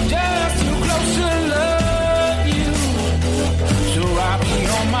am just too close to love you. So I'll be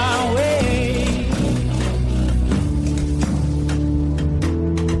on my way.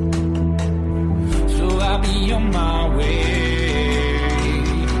 So I'll be on my way.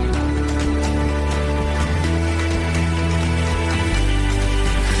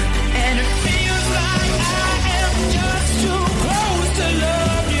 And it feels like I am just too close to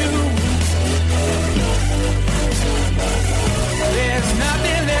love you. There's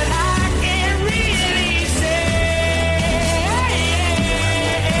nothing that I can really say.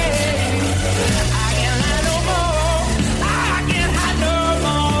 I can lie no more. I can hide no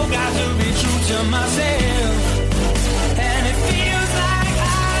more. Got to be true to myself. And it feels like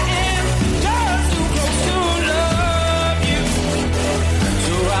I am just too close to love you.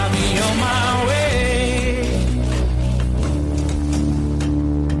 So I'll be on my way.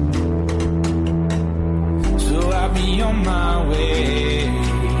 So I'll be on my way.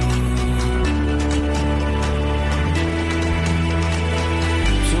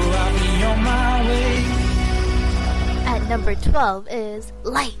 So I'll be on my way. At number 12 is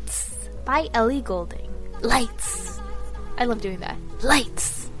Lights by Ellie Goulding. Lights. I love doing that.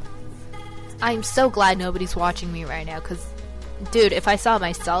 Lights. I'm so glad nobody's watching me right now, because, dude, if I saw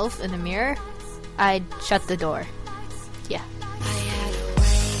myself in the mirror, I'd shut the door. Yeah.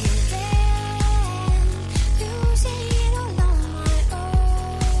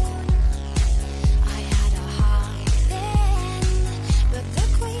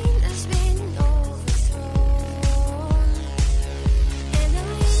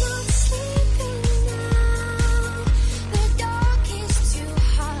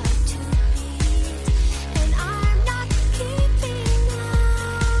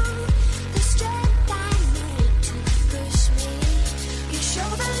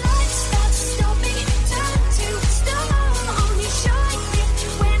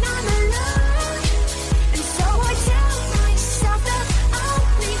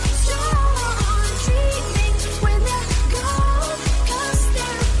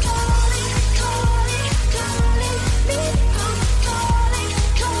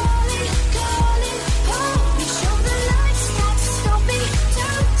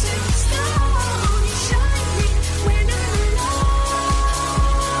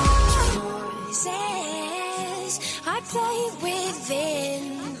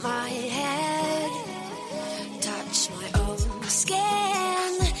 my head, touch my own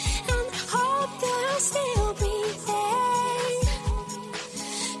skin, and hope that I'll still be there.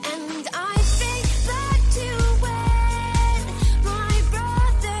 And I think back to when my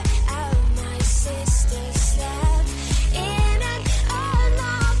brother and my sister slept in an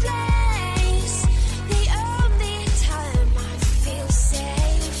unknown place. The only time I feel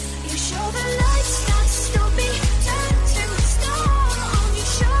safe. You show the lights that stop me, turn to stone. You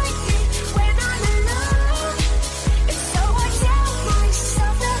shine me when I'm alone, and so I tell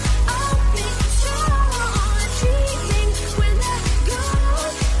myself that I'll be strong. Dreaming when they're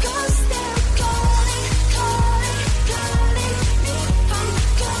gone, 'cause they're calling, calling, calling me. I'm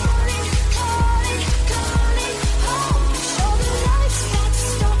calling, calling, calling home. You show the lights that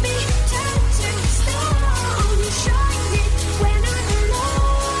stop me, turn to stone. You shine me when I'm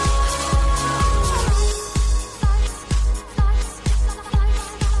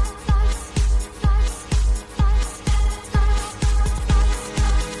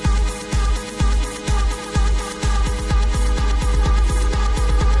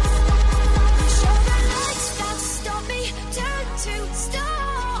show the lights that stop me, turn to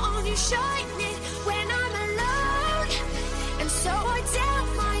stone. You shine me when I'm alone, and so I tell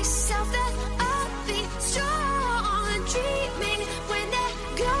myself that I'll be strong. Dreaming when they're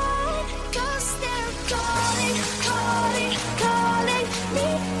gone, 'cause they're calling, calling, calling me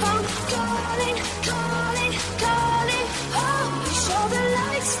home. Calling, calling, calling home. You show the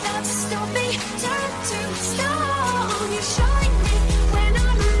lights that stop me, turn to stone. You shine me when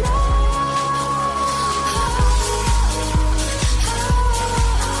I'm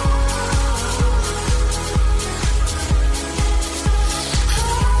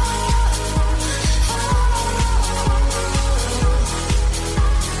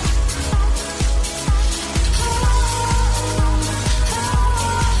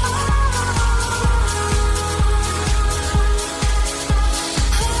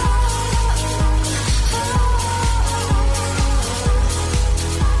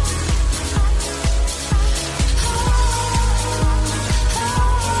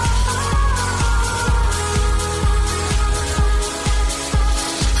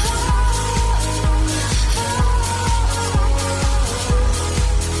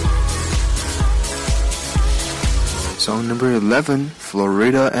Song number 11,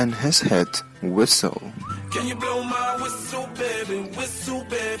 Florida and his hit, Whistle. Can you blow my whistle, baby? Whistle,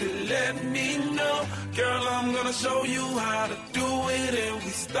 baby, let me know. Girl, I'm gonna show you how to do it, and we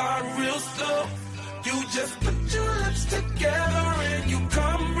start real slow. You just put your lips together and you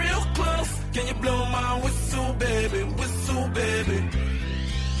come real close. Can you blow my whistle, baby? Whistle, baby.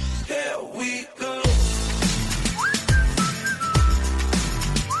 Here we go.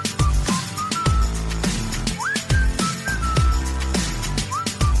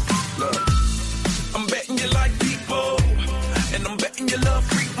 Look, I'm betting you like people, and I'm betting you love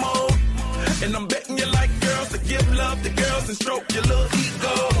freak mode, and I'm betting you like girls that give love to girls and stroke your little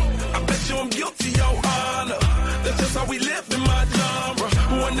ego. I bet you I'm guilty, your honor. That's just how we live in my genre.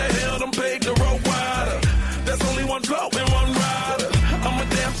 Who in the hell done paved the road wider? There's only one flow and one rider. I'm a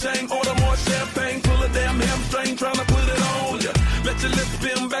damn shame, order more champagne, pull a damn hamstring, tryna put it on ya. Let your lips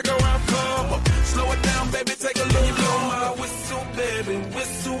spin back around, come up. Slow it down, baby, take a look. Blow my whistle,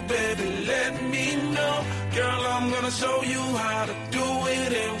 baby, let me know. Girl, I'm gonna show you how to do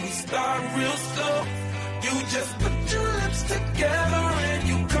it, and we start real slow. You just put your lips together and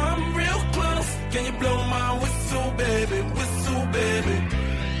you come real close. Can you blow my whistle, baby?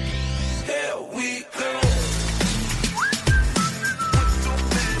 Here we go.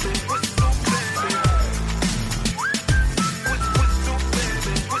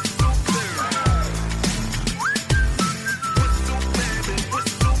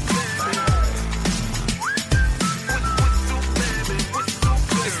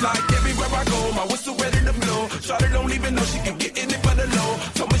 It's like everywhere I go, my whistle ready to blow. Shawty don't even know she can get in it for the low.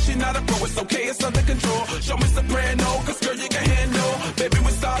 Told me she not a pro, it's okay, it's under control. Show me soprano, 'cause girl you can handle. Baby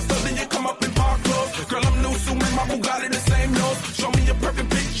with stars, so then you come up in park clothes. Girl I'm new, so my Bugatti the same nose. Show me your perfect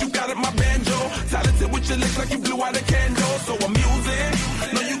pitch, you got it, my banjo. Talented with your lips like you blew out a candle. So I'm using,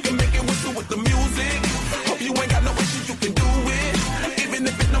 know you can make it whistle with the music. Hope you ain't got no issues, you can do it. Even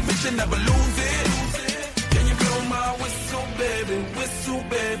if it's no bitch, you never lose it. Can you blow my whistle,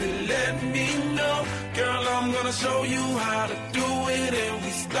 baby? Let me know. Girl, I'm gonna show you how to do it, and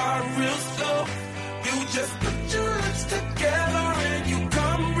we start real slow. You just put your lips together and you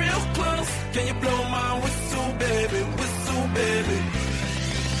come real close. Can you blow my whistle, baby?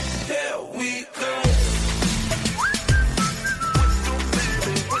 Here we go.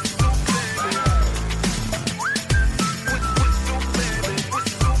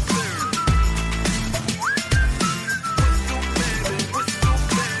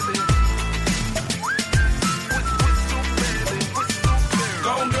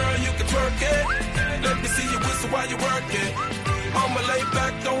 I'ma lay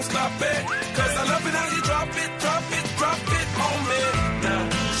back, don't stop it. Cause I love it how you drop it, drop it, drop it on me. Now,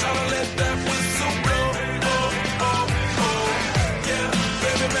 tryna let that whistle blow. Oh, oh, oh. Yeah,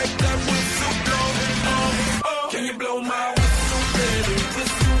 baby, make that whistle blow. Oh, oh. Can you blow my whistle, baby?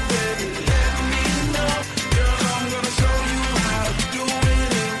 Whistle, baby. Let me know. Girl, I'm gonna show you how to do it.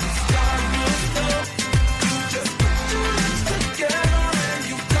 It's got good stuff. You just put your lips together and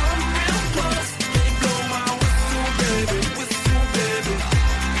you come real close. Can you blow my whistle, baby? Whistle, baby.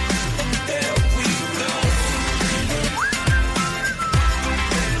 There we go.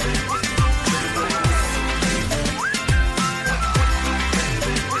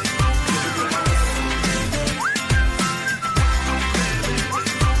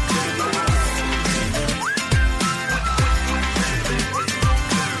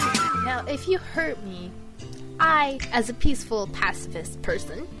 Now, if you hurt me, I, as a peaceful pacifist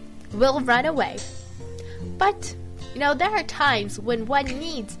person, will run away. But, there are times when one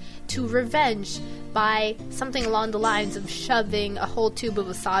needs to revenge by something along the lines of shoving a whole tube of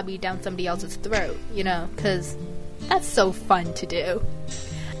wasabi down somebody else's throat, because that's so fun to do.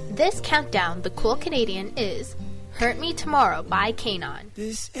 This countdown, the cool Canadian, is Hurt Me Tomorrow by Kanon.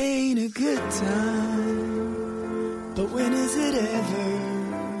 This ain't a good time, but when is it ever?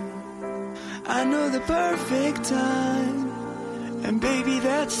 I know the perfect time, and baby,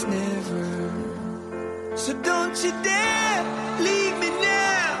 that's never. So don't you dare leave me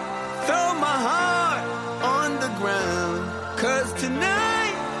now. Throw my heart on the ground, 'cause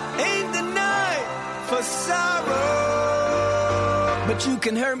tonight ain't the night for sorrow. But you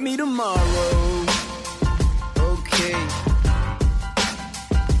can hurt me tomorrow. Okay,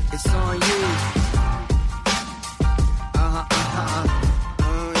 it's on you.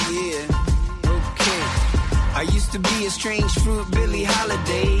 Yeah. Okay. I used to be a strange fruit, Billie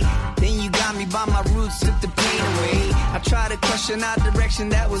Holiday. Then you got me by my roots, took the pain away. I tried to question our direction,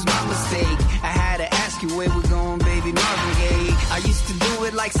 that was my mistake. I had to ask you where we're going, baby, Marvin Gaye. I used to do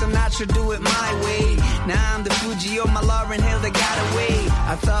it like Sinatra, do it my way. Now I'm the Fuji or my Lauryn Hill that got away.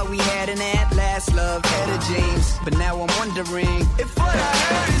 I thought we had an at-last love, Etta James. But now I'm wondering if what I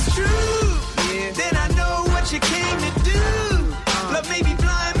heard is true. Yeah. Then I know what you came to do. Love may be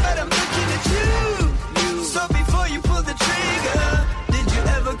blind, but I'm looking at you. So before you pull the trigger, did you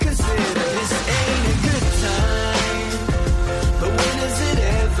ever consider this ain't a good time, but when is it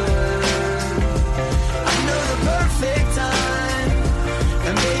ever? I know the perfect time,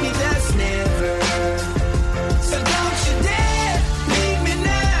 and maybe that's never. So don't you dare leave me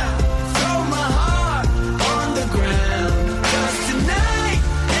now. Throw my heart on the ground, 'cause tonight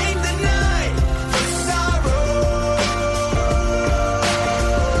ain't the night for sorrow.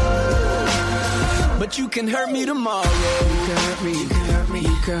 But you can hurt me tomorrow. You can hurt me, you can hurt me,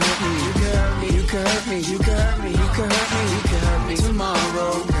 you can hurt me, you can hurt me, you can hurt me, you can hurt me, you can hurt me, you can hurt me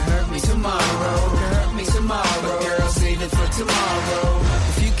tomorrow. You can hurt me tomorrow. You can hurt me tomorrow. But girl, save it for tomorrow.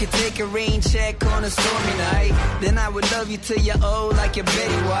 If you could take a rain check on a stormy night, then I would love you till you're old like your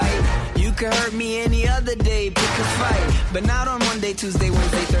Betty White. You can hurt me any other day, pick a fight, but not on Monday, Tuesday,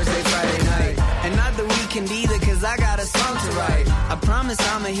 Wednesday, Thursday, Friday night. And not the weekend either, 'cause I got a song to write. I promise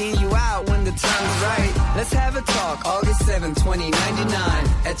I'ma hear you out when the time's right. Let's have a talk, August 7, 2099,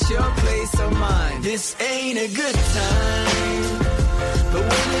 at your place or mine. This ain't a good time, but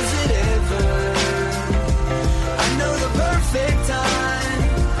when is it ever? I know the perfect time,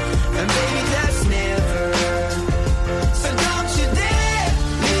 and baby, that's never. So don't you dare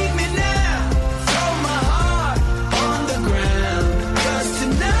leave me now. Throw my heart on the ground, 'cause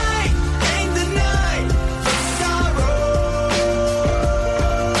tonight ain't the night for sorrow.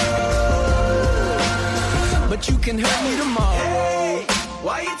 But you can hurt me tomorrow. Hey,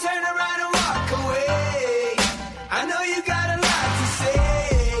 why you turn around and walk away? I know you got a lot to say,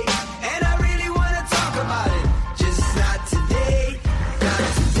 and I really wanna talk about it. Just not today, not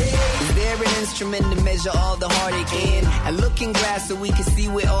today. Is there an instrument to measure all the heartache in? A looking glass so we can see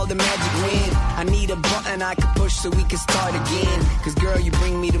where all the magic went. I need a button I can push so we can start again. 'Cause girl, you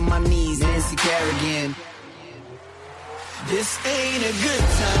bring me to my knees, Nancy Kerrigan. This ain't a good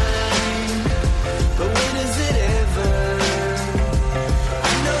time, but when is it ever?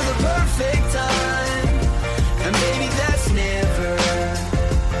 I know the perfect time, and maybe that's never.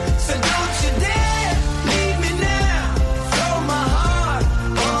 So don't you dare leave me now. Throw my heart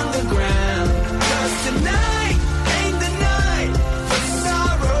on the ground, 'cause tonight ain't the night for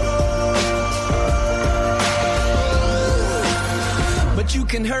sorrow. But you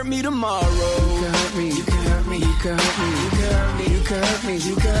can hurt me tomorrow. You can hurt me, you can hurt me, you can hurt me, you can hurt me, you can hurt me,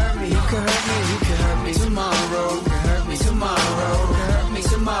 you can hurt me, you can hurt me, you can hurt me tomorrow. You can hurt me tomorrow. You can hurt me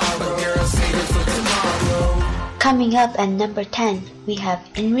tomorrow. But girl, save it for tomorrow. Coming up at number 10, we have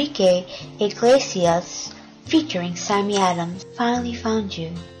Enrique Iglesias featuring Sammy Adams, Finally Found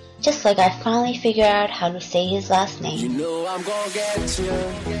You. Just like I finally figured out how to say his last You name. know I'm gonna get you,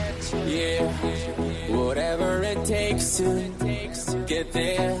 yeah. Whatever it takes to get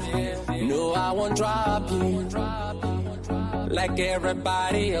there. No, I won't drop you like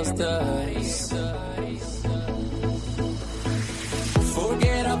everybody else does.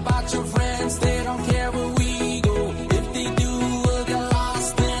 Forget about your friends, they don't care where we go. If they do, we'll get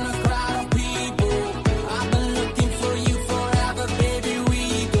lost in a crowd of people. I've been looking for you forever, baby. We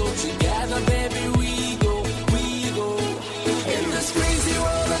go together, baby. We go. In this crazy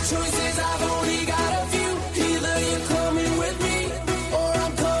world of choices, I've only got a few. Either you're coming with me, or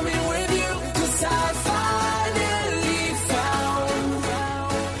I'm coming with you. 'Cause I finally found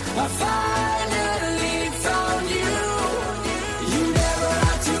you. You never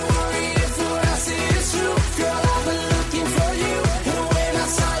have to worry if what I say is true. Girl, I've been looking for you. And when I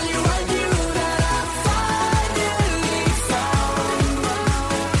saw you, I knew that I finally found you.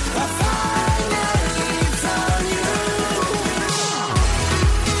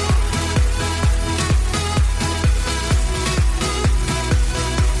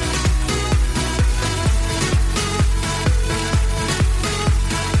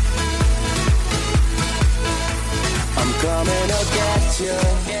 I'm coming to get you.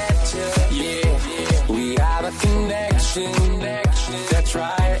 Yeah, we have a connection. That's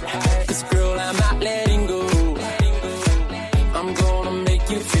right. 'Cause girl, I'm not letting go. I'm gonna make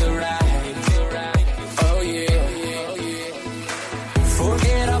you feel right. Oh yeah.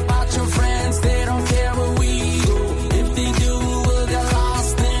 Forget about your friends, they don't care where we go. If they do, we'll get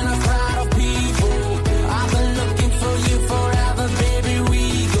lost in a crowd of people. I've been looking for you forever, baby. We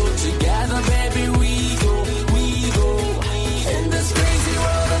go together, baby. We go. In this crazy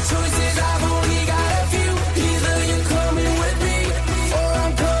world of choices, I've only got a few. Either you're coming with me, or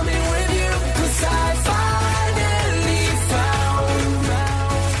I'm coming with you. 'Cause I finally found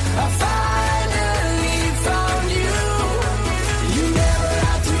you. You never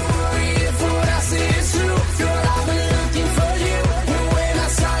have to worry if what I say is true. Girl, I've been looking for you. And when I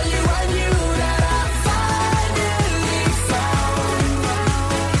saw you, I knew that I finally found you.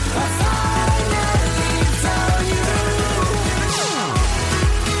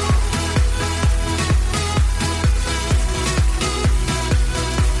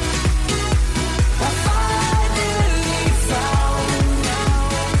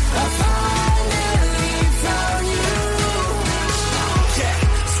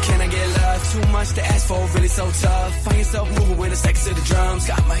 Can I get love? Too much to ask for, really so tough. Find yourself moving with the sex of the drums.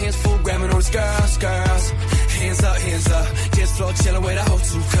 Got my hands full, grabbing on these girls. Hands up, dance floor chilling with a whole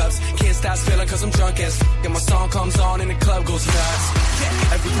 2 cups. Can't stop spilling 'cause I'm drunk as f***. And my song comes on and the club goes nuts.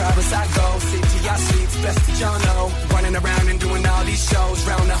 Every province I go, sleep to your sleeps, best that y'all know. Running around and doing all these shows,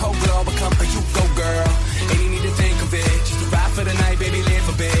 round the whole globe. But come you go, girl. Ain't you need to think of it. Just a ride for the night, baby, live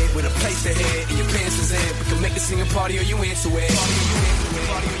a bit. With a place to hit and your pants is in. We can make a singing party or you into it.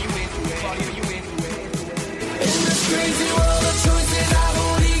 In this crazy world of choices, I've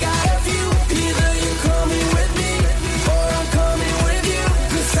only got a few. Either you're coming with me, or I'm coming with you.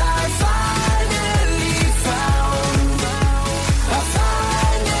 'Cause I finally found you.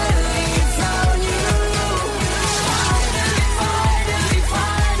 Finally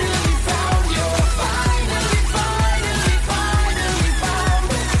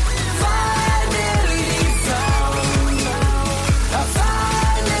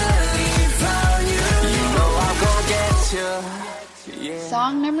found you. You know I'm gonna get you. Yeah.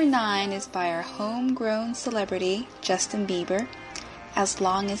 Song number 9 is by our homegrown celebrity, Justin Bieber, As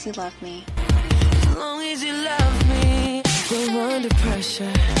Long As You Love Me. As long as you love me, we're under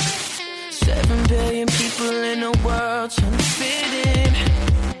pressure. 7 billion people in the world trying to fit in.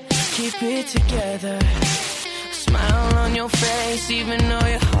 Keep it together. Smile on your face even though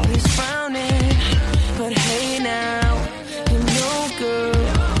your heart is frowning. But hey now, you know girl,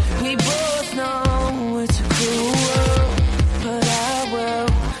 we both know it's a cruel world. But I will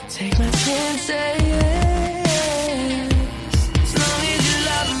take my chances. As long as you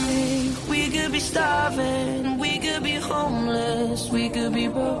love me, we could be starving, we could be homeless, we could be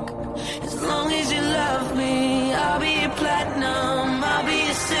broke. As long as you love me, I'll be your platinum, I'll be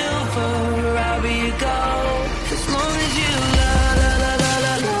your silver, I'll be your gold. As long as you love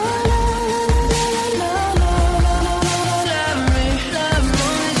me, as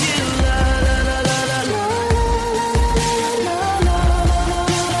long as you love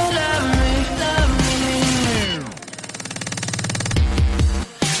me.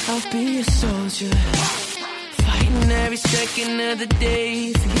 I'll be a soldier, fighting every second of the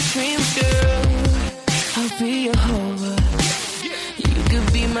day for your dreams, girl. I'll be your Jehovah. You could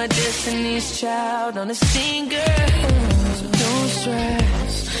be my destiny's child on a singer. So don't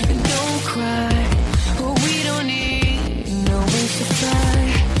stress and don't cry. Oh, we don't need no wings to fly.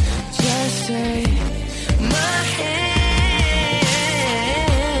 Just take my hand.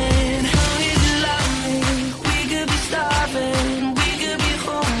 How did you love me? We could be starving, we could be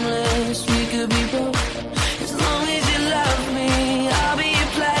homeless, we could be broke. As long as you love me, I'll be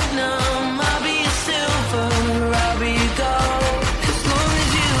your platinum, I'll be your silver, I'll be your gold. As long as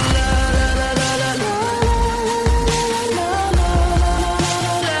you love me,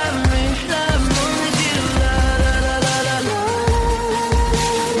 love me. As long as you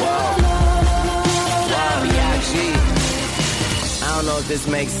I don't know if this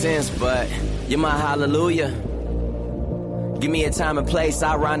makes sense, but you're my hallelujah. Give me a time and place,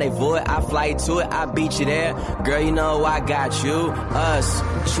 I rendezvous it, I fly to it, I beat you there. Girl, you know I got you, us,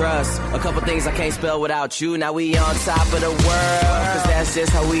 trust. A couple things I can't spell without you. Now we on top of the world, cause that's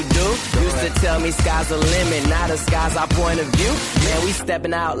just how we do. Used to tell me sky's the limit, now the sky's our point of view. Man, we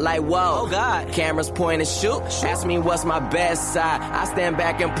stepping out like whoa, oh God. Cameras point and shoot. Ask me what's my best side, I stand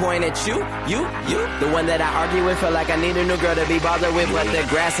back and point at you. The one that I argue with, feel like I need a new girl to be bothered with. But the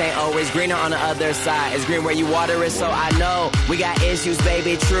grass ain't always greener on the other side. It's green where you water it, so I know we got issues,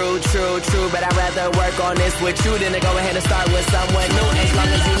 baby, true. But I'd rather work on this with you than to go ahead and start with someone new. As long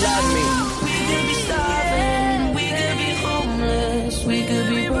as you love me. We could be starving, we could be homeless, we could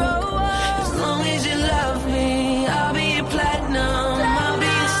be broke. As long as you love me, I'll be your platinum, I'll be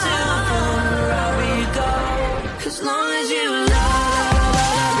your silver, I'll be your gold. As long as you love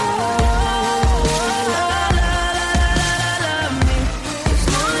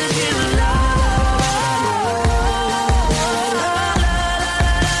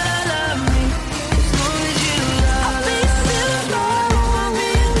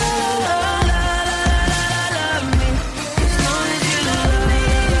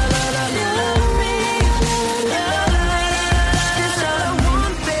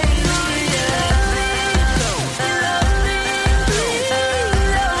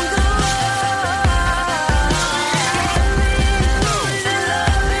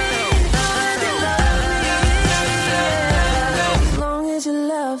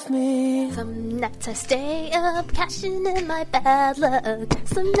me. Some nights I stay up, cashing in my bad luck.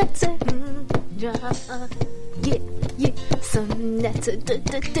 Some nights I, yeah. Some nights I,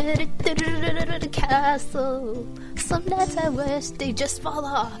 castle. Some nights I wish they just fall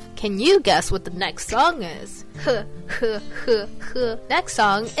off. Can you guess what the next song is? Next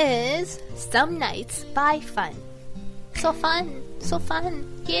song is Some Nights by Fun. So fun,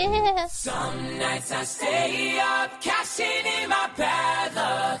 yeah. Some nights I stay up, cashing in my bad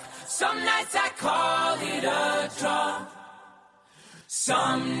luck. Some nights I call it a draw.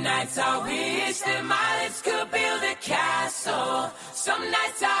 Some nights I wish that my lips could build a castle. Some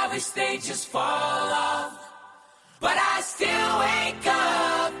nights I wish they just fall off. But I still wake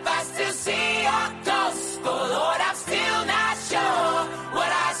up, I still see your gospel. Lord, I'm still not sure what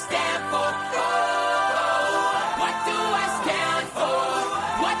I stand for. What do I stand for?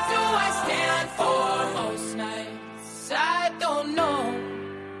 What do I stand for? Most nights I don't know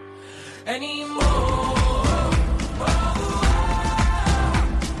anymore.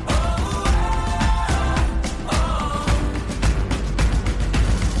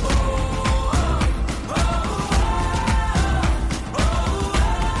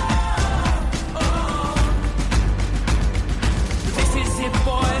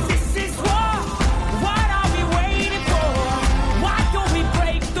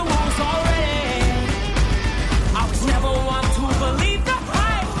 Never want to believe the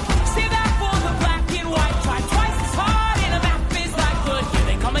hype. Say that for the black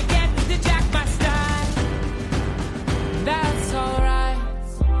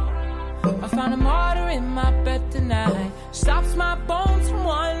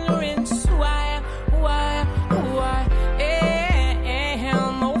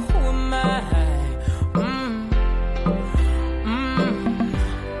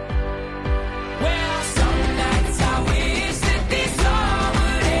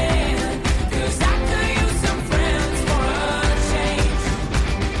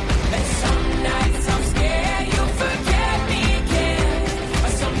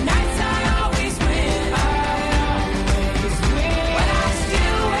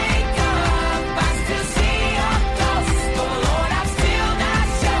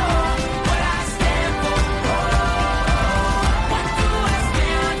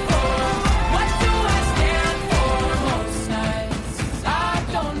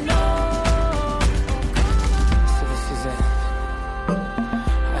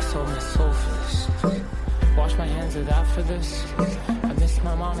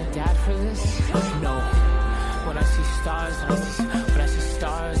on a dad for this? No. When I see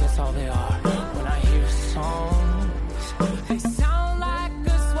stars, that's all they are. When I hear songs, they sound like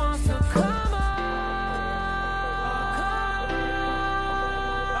a swan, so come on.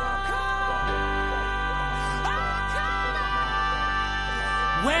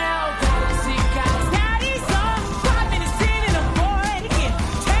 Well, Galaxy got daddy's on 5 minutes in and I'm bored again.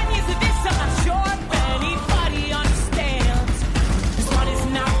 10 years of this, I'm not sure if anybody understands. This one is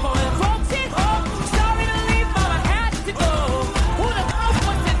not for the folks at home. Sorry to leave, mama had to go. Who the fuck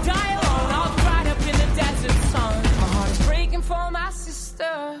wants to die alone? All dried up in the desert sun. My heart is breaking for my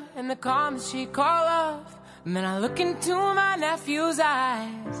sister and the calm that she called love. And then I look into my nephew's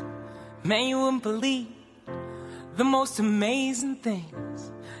eyes. Man, you wouldn't believe the most amazing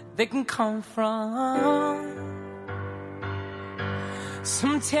things that can come from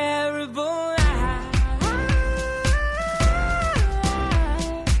some terrible lie.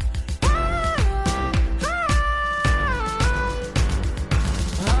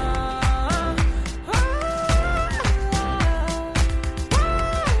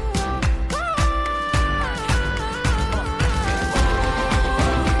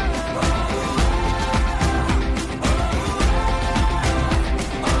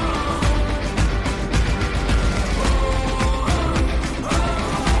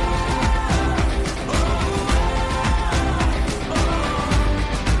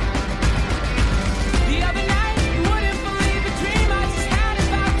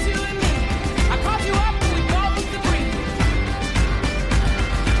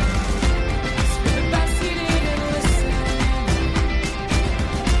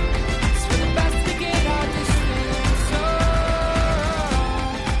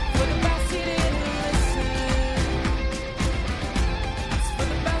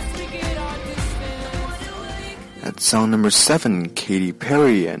 Song number 7, Katy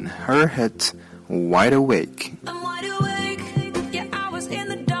Perry and her hit Wide Awake. I'm wide awake, yeah, I was in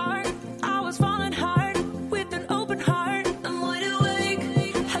the dark. I was falling hard with an open heart. I'm wide awake,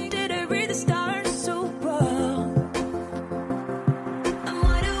 how did I read the stars so wrong? I'm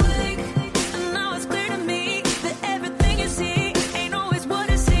wide awake, and now it's clear to me that everything you see ain't always what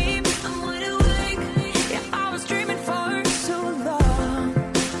it seems. I'm wide awake, yeah, I was dreaming for so long.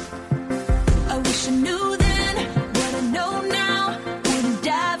 I wish I knew know now, wouldn't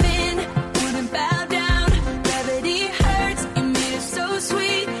dive in, wouldn't bow down. Gravity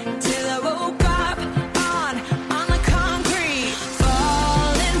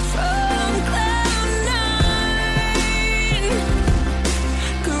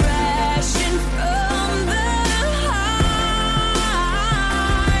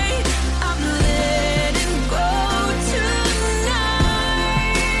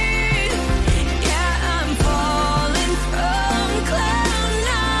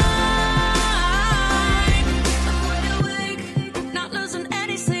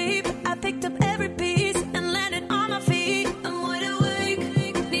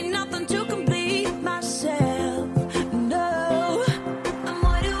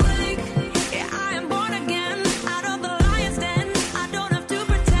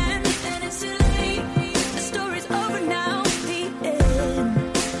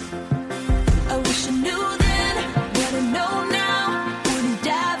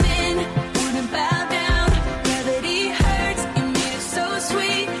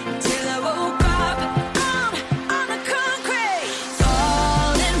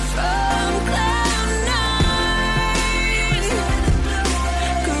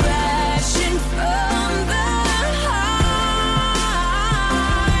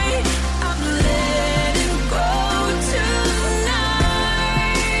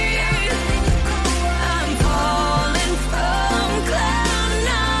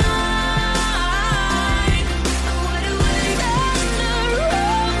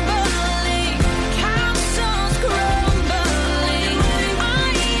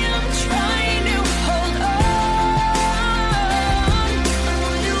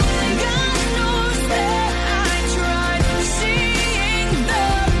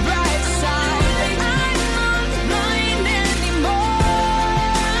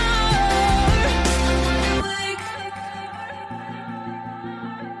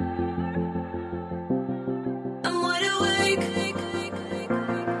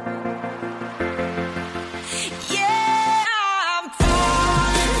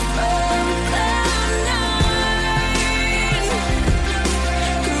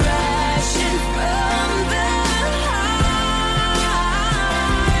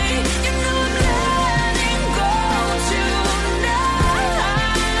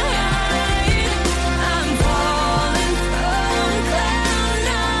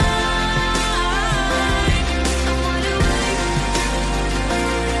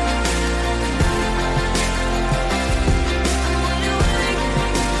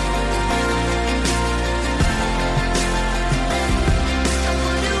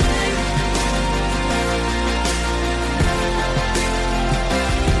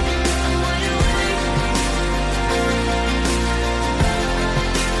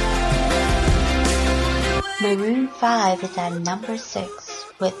 5 is at number 6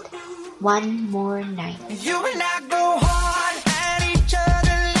 with One More Night. You and I go hard at each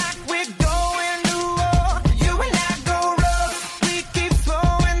other like we're going to war. You and I go rough, we keep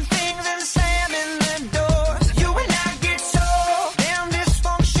throwing things and slamming the doors. You and I get so damn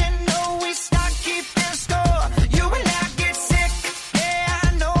dysfunctional, we start keeping score. You and I get sick, yeah,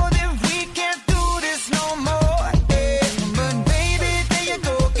 I know that we can't do this no more. Yeah. But baby, there you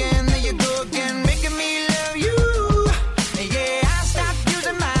go again, making me love you. Yeah, I stopped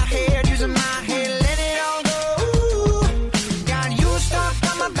using my head, let it all go. Got you stuck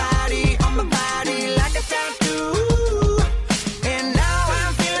on my body like a tattoo. And now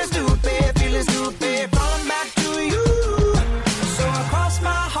I'm feeling stupid, falling back to you. So I cross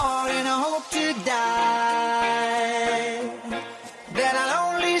my heart and I hope to die that I'll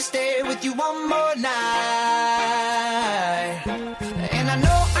only stay with you one more night. And I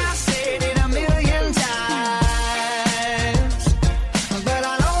know I said it a million times, but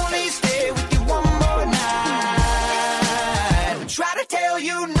I'll only stay with you one more night. Try to tell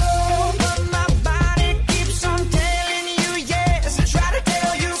you no, but my body keeps on telling you yes. I try to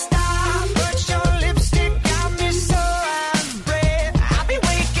tell you stop, but your lipstick got me so out of breath. I'll be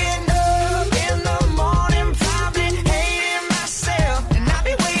waking up in the morning, probably hating myself. And I'll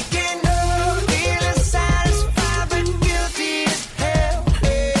be waking up feeling satisfied but guilty as hell.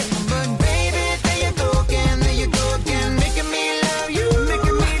 But baby, there you go again, making me love you.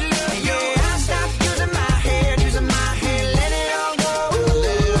 Yeah, I stopped using my head, let it all go.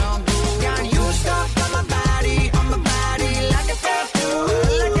 Got you stuck on my body like a tattoo.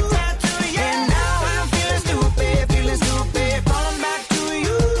 And now I'm feeling stupid, falling back to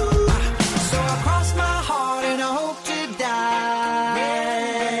you. So I cross my heart and I hope to die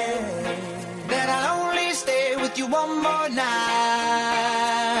that I'll only stay with you one more night.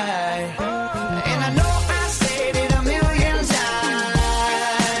 And I know I said it a million times,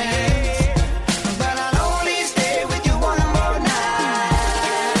 but I'll only stay with you one more night.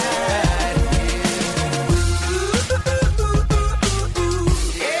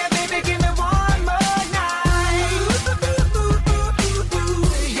 Yeah, baby, give me one more night.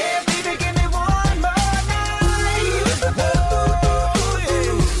 Yeah, baby, give me one more night.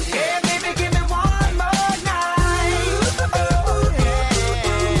 Yeah, baby, give me one more night.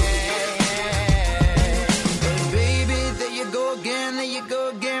 Baby, there you go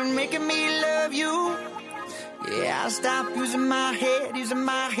again, making me love you. Yeah, I stopped using my head,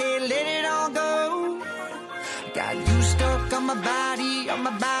 let it all go. Got you stuck on my body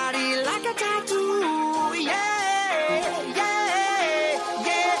like a tattoo. Yeah.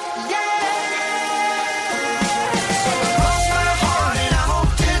 So I cross my heart and I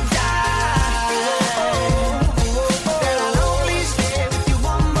hope to die that I'll only stay with you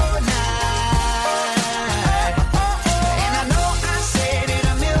one more night. And I know I said it a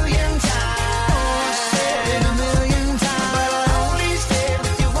million times, but I'll only stay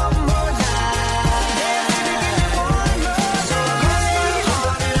with you one more night. Yeah, baby, give me one more night. So I cross my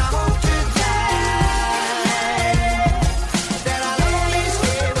heart and I hope to die that I'll only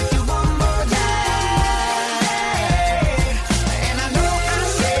stay with you one more night. And I know I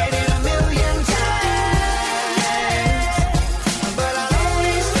said it a million times, but I'll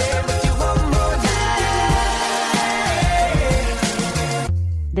only stay with you one more night.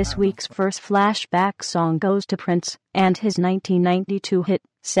 This week's first flashback song goes to Prince and his 1992 hit,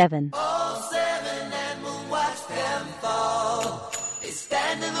 7. All seven and we'll watch them fall. They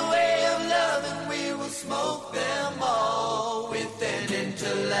stand in the way of love and we will smoke them all with an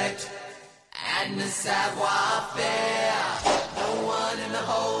intellect and a savoir-faire. No one in the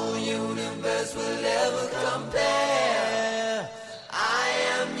whole universe will ever compare. I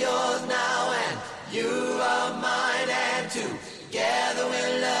am yours now and you are mine, and together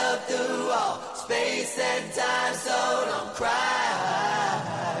we'll love through all space and time. So don't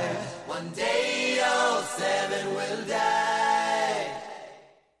cry, one day all seven will die.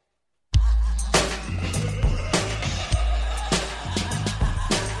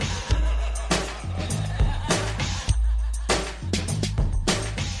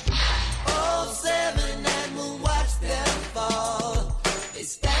 All seven and we'll watch them fall. They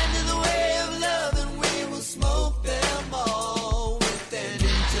stand in the way of love and we will smoke them all with an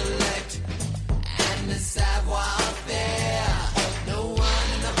intellect and a savoir-faire. No one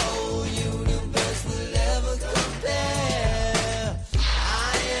in the whole universe will ever compare. I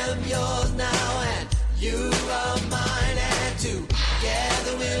am yours now and you are mine, and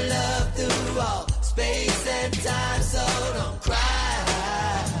together we'll love through all space and time. So don't cry,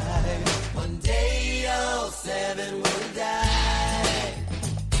 one day all seven will die.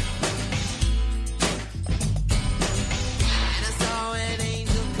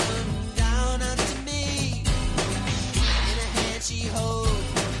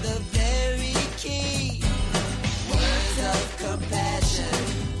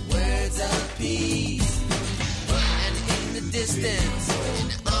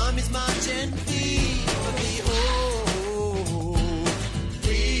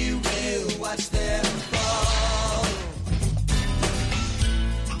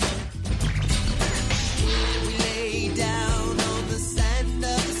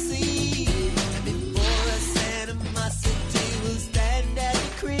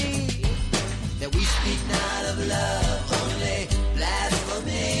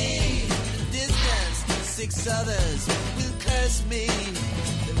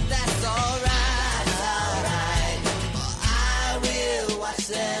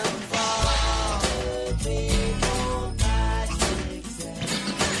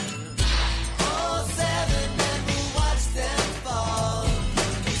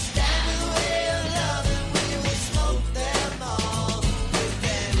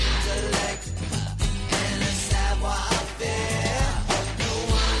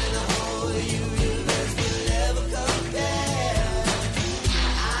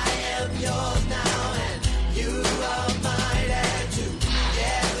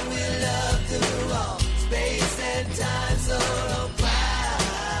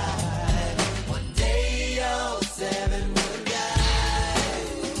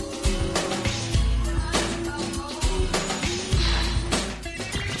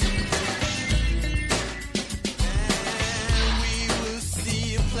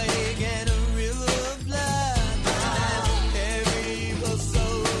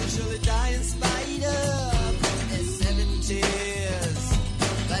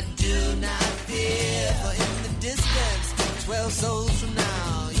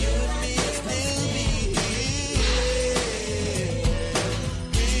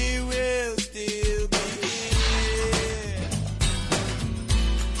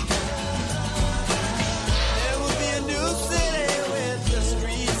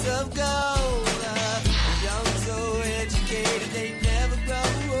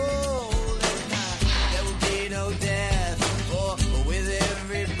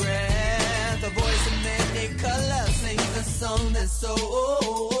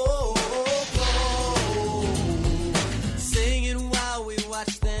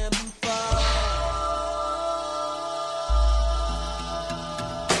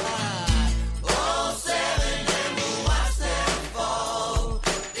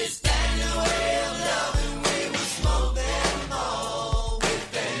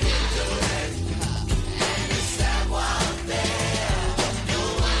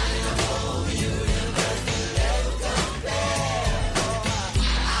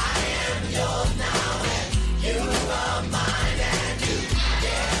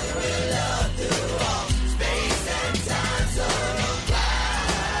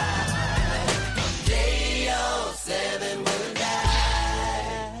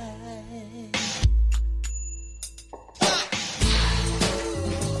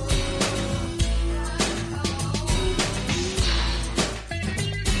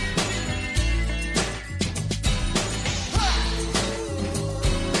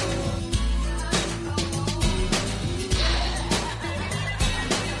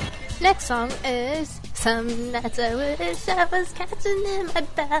 Next song is Some Nights I Wish I Was Catching in My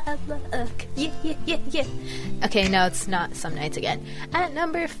Bad Luck. Yeah, yeah, yeah, yeah. Okay, no, it's not Some Nights again. At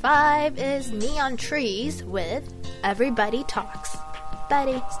number 5 is Neon Trees with Everybody Talks.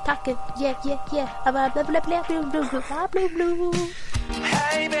 Everybody's talking, yeah, yeah, yeah. Blah, blah, blah, blah, blah, blah, blah, blah, blah.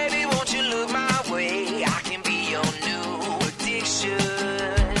 Hey baby, won't you look my way? I can be your new addiction.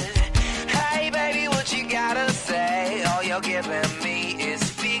 Hey baby, what you gotta say? All you're giving me is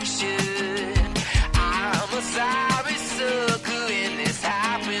fiction. I'm a sorry sucker and this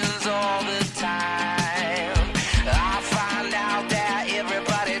happens all the time. I find out that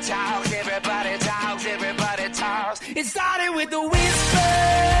everybody talks, everybody talks, everybody talks. It started with the whisper,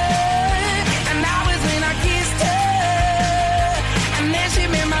 and that was when I kissed her. And then she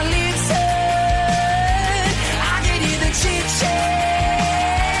made my lips hurt. I could hear the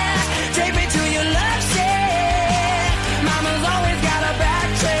chit-chat. Take me to your love shack. Mama's always got a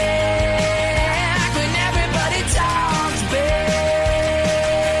backtrack when everybody talks back.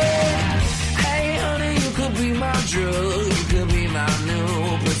 Hey honey, you could be my drug. You could be my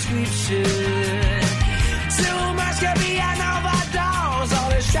new prescription. Too much could be an overdose. All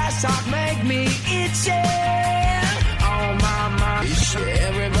this trash talk make me itchy. Oh my mind.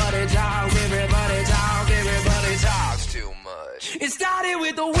 Everybody talks, everybody talks, everybody talks too much. It started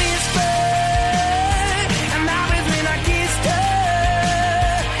with a whisper, and that was when I kissed her.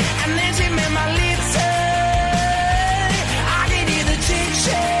 And then she made my lips hurt. I could hear the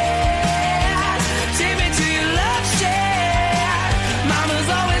chit-chat. Take me to your love shack. Mama's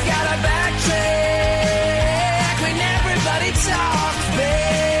always got a backtrack when everybody talks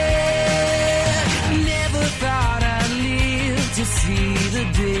back. Never thought I'd live to see the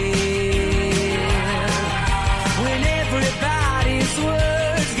day when everybody's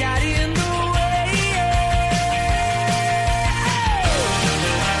words got in the way.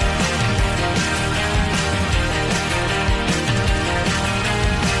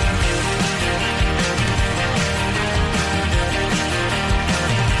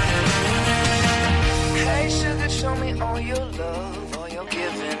 Hey sugar, show me all your love. All you're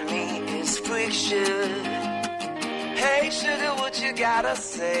giving me is friction. Hey sugar, what you gotta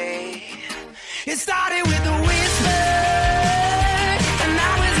say? It started with a whisper, and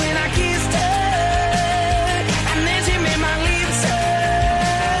that was when I kissed her. And then she made my lips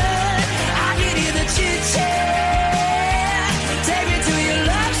hurt. I could hear the chit-chat. Take me to your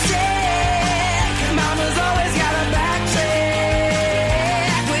love shack. Mama's always got a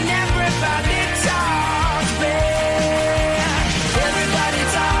backtrack when everybody talks back. Everybody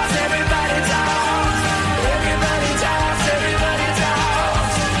talks, everybody talks. Everybody talks, everybody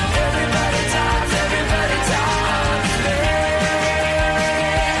talks. Everybody talks, everybody talks back.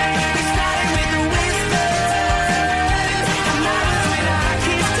 It started with a whisper, and that was when I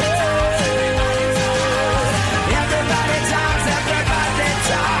kissed her. Everybody talks, everybody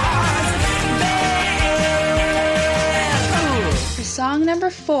talks back. For song number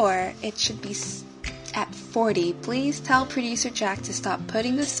 4, it should be at 40. Please tell producer Jack to stop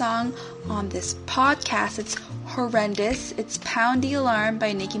putting the song on this podcast. It's horrendous. It's Pound the Alarm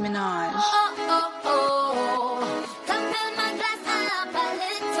by Nicki Minaj. Come fill my glass up a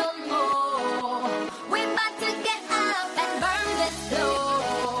little more. We about to get up and burn this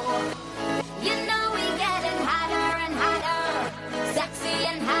floor. You know we getting hotter and hotter, sexy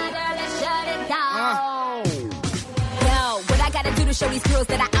and hotter. Let's shut it down. Yo, what I gotta do to show these girls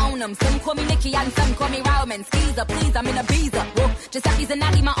that I own them? Some call me Nikki and some call me Roman. Skeezer, please, I'm in a visa. Whoa, Giuseppe's and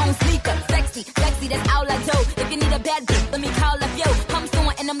I need my own sneaker. Sexy, sexy, that's all I do. If you need a bad bitch, let me call up yo. Come soon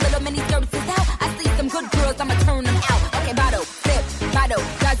and them little mini skirts is out. I see some good girls, I'ma turn them out. Okay, bottle, sip, bottle,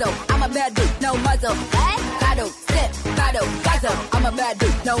 guzzle. I'm a bad dude, no muzzle. What? Bottle, sip, bottle, guzzle. I'm a bad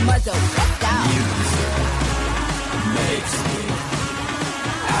dude, no muzzle. Let's go. Makes me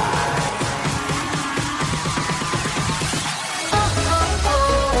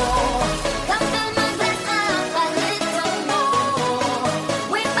Come fill my glass up a little more.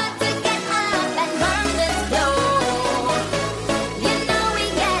 We about to get up and burn this floor. You know we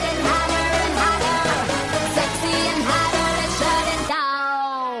getting hotter and hotter, sexy and hotter. Let's shut it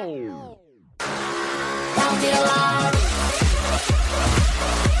down. Sound the alarm.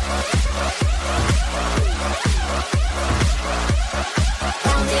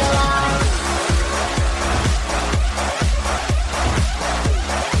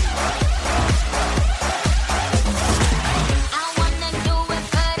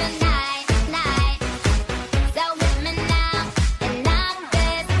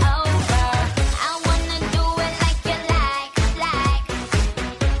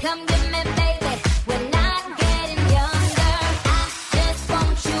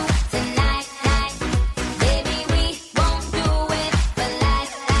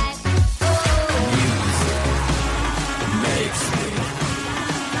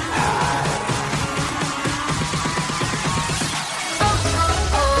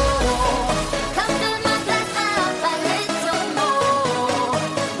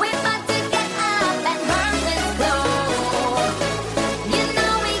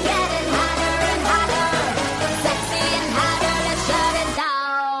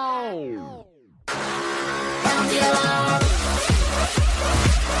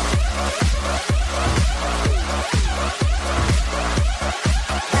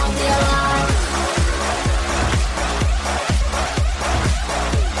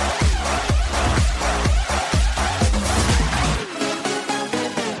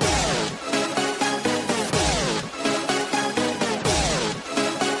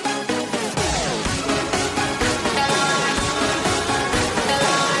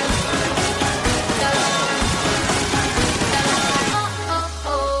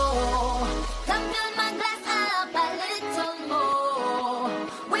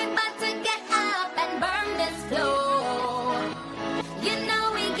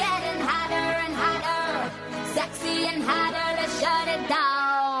 sexy and harder to shut it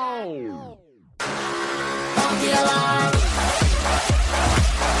down. Sound the alarm.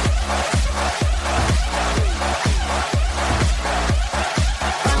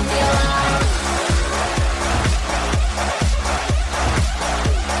 Sound the alarm.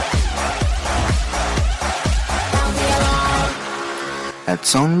 Sound the alarm. At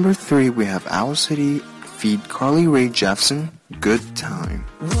song number 3, we have Owl City feat. Carly Rae Jepsen, Good Time.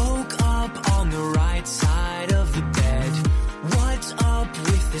 Woke up on the right side of the bed. What's up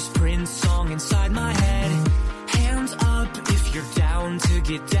with this Prince song inside my head? Hands up if you're down to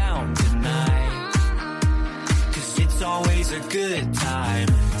get down tonight. 'Cause it's always a good time.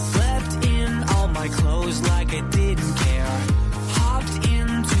 Slept in all my clothes like I didn't care. Hopped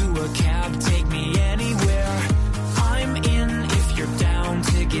into a cab, take me anywhere. I'm in if you're down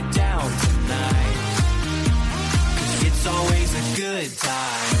to get down tonight. It's always a good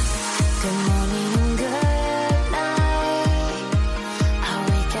time. Good morning and good night. I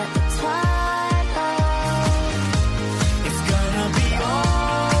wake at the twilight. It's gonna be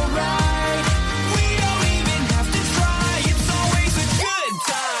alright. We don't even have to try. It's always a good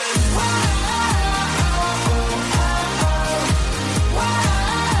time.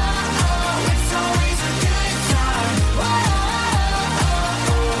 It's always a good time.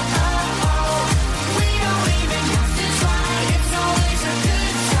 We don't even have to try. It's always a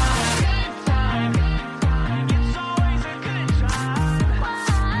good time. It's always a good time.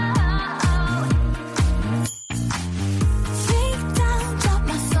 Take down, drop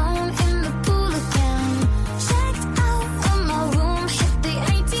my phone in the pool again. Checked out of my room, hit the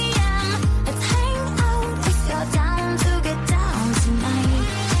ATM. Let's hang out if you're down to get down tonight.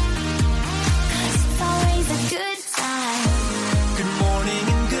 'Cause it's always a good time. Good morning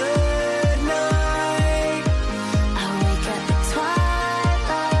and good night. I wake at the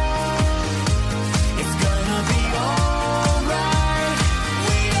twilight. It's gonna be alright.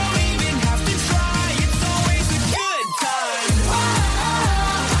 We don't even have to try. It's always a good time.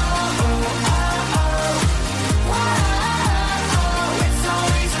 It's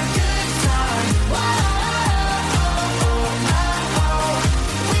always a good time.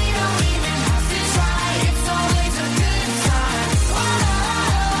 We don't even have to try. It's always a good time.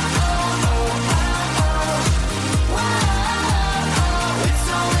 It's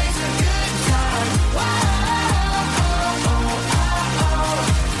always a good time.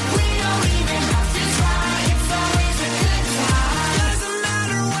 We don't even have to try. It's always a good time. Doesn't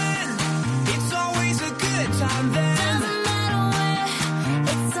matter when. It's always a good time then. Doesn't matter when,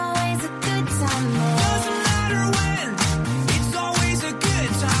 it's always a good time then. Doesn't matter when. It's always a good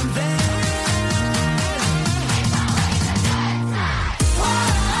time then.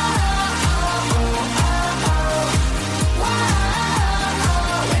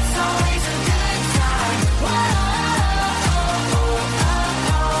 It's always a good time.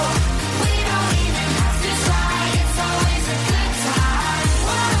 We don't even have to try. It's always a good time.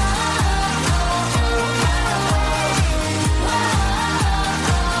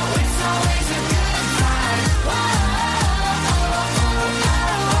 It's always a good time.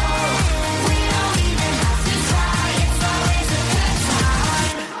 We don't even have to try. It's always a good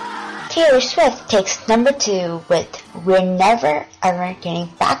time. Taylor Swift takes number 2 with We're Never Ever Getting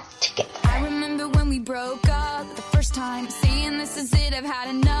Back Together. I remember when we broke up the first time, saying this is it, I've had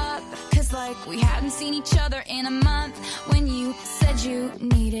enough. 'Cause like we hadn't seen each other in a month. When you said you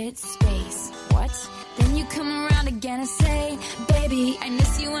needed space, what? Then you come around again and say, baby, I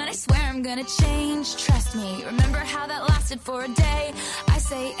miss you and I swear I'm gonna change. Trust me, remember how that lasted for a day? I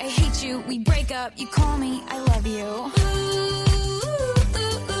say I hate you, we break up, you call me, I love you.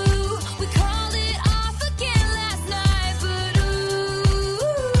 We called it off again last night, but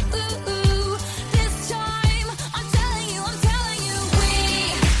this time I'm telling you, we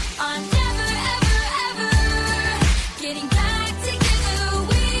are never ever ever getting back together.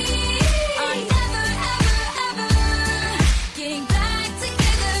 We are never ever ever getting back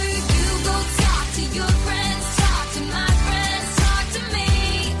together. You go talk to your friends, talk to my friends, talk to me,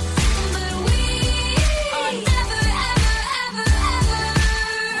 but we are never ever ever ever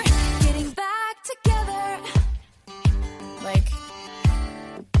getting back together. Like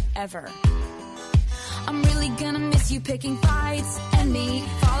ever. I'm really gonna miss you picking fights and me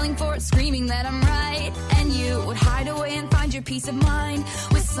falling for it, screaming that I'm right. And you would hide away and find your peace of mind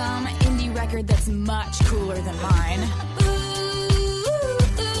with some indie record that's much cooler than mine.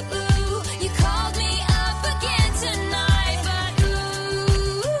 You called me up again tonight, but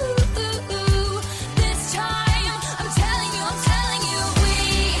this time I'm telling you, we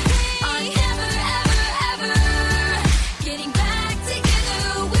are never ever ever getting back together.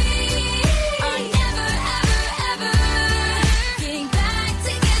 We are never ever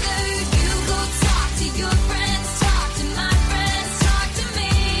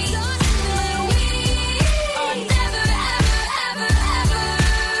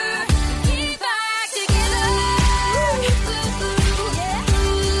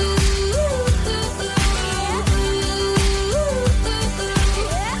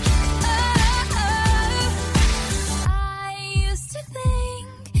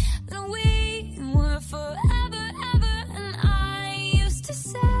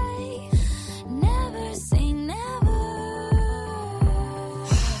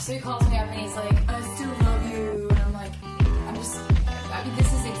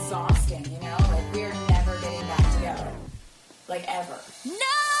like ever. No!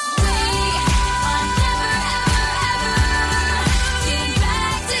 We are never, ever, ever getting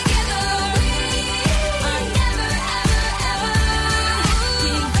back together. We are never, ever, ever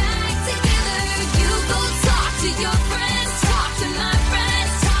getting back together. You go talk to your friends, talk to my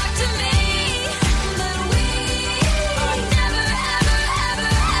friends, talk to me. But we are never, ever,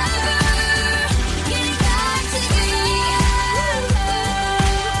 ever, ever getting back together.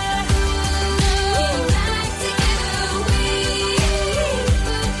 Getting back together. We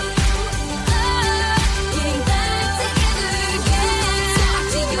getting back together again. Talk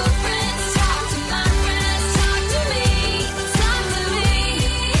to your friends, talk to my friends, talk to me, talk to me.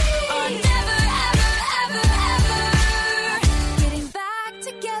 Are never, ever, ever getting back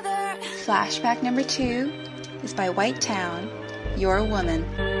together. Flashback number 2 is by White Town, You're a Woman.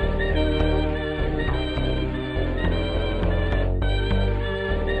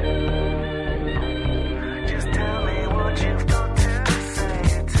 Just tell me what you've got to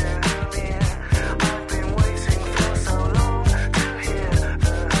say to me. I've been waiting for so long to hear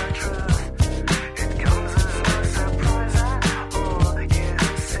the truth. It comes as no surprise at all, you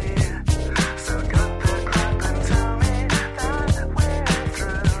see. So cut the crap and tell me that we're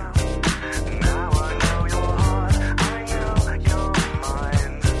through. Now I know your heart, I know your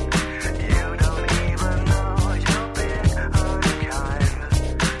mind.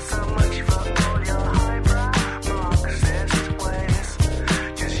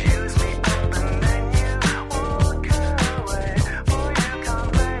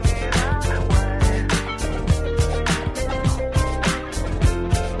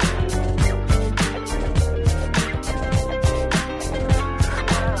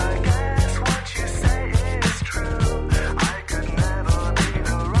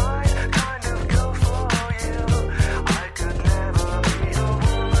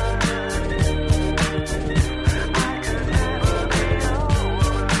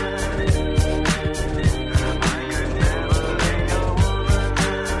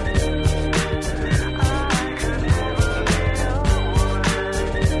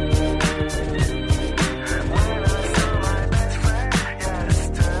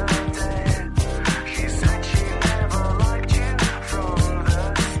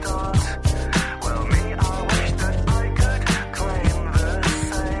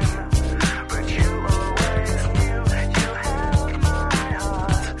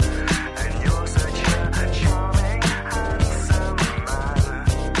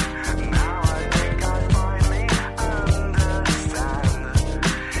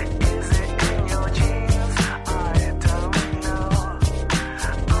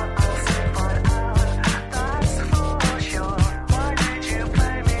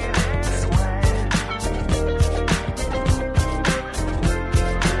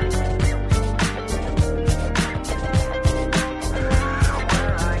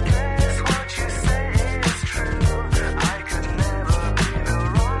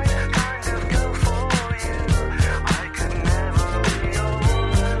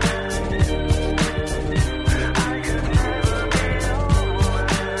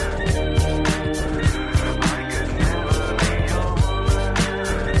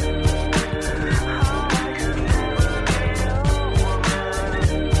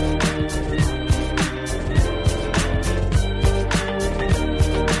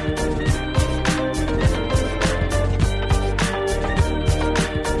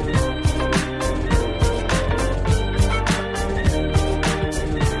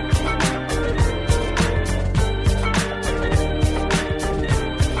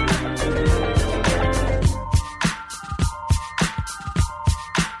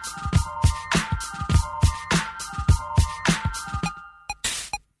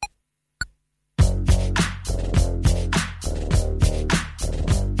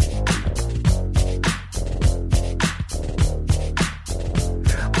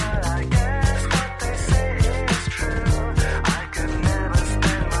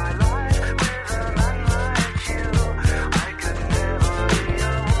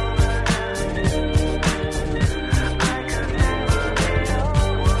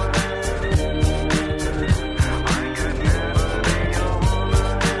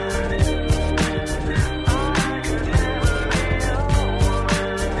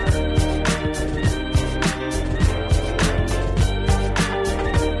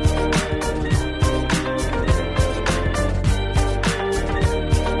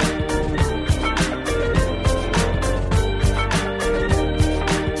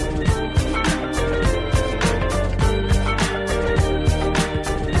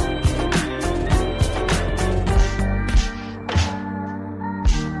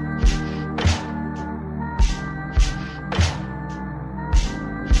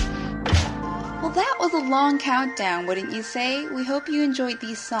 long countdown, wouldn't you say? We hope you enjoyed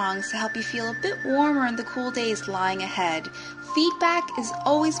these songs to help you feel a bit warmer in the cool days lying ahead. Feedback is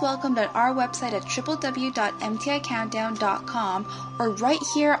always welcomed at our website at www.mticountdown.com or right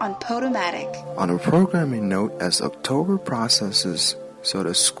here on Podomatic. On a programming note, as October processes, so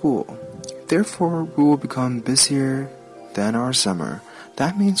does school. Therefore, we will become busier than our summer.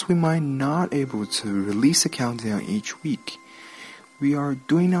 That means we might not able to release a countdown each week. We are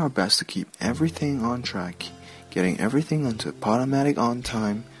doing our best to keep everything on track, getting everything onto Podomatic on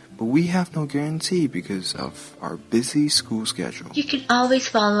time, but we have no guarantee because of our busy school schedule. You can always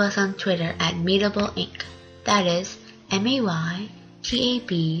follow us on Twitter at Meetable Inc. That is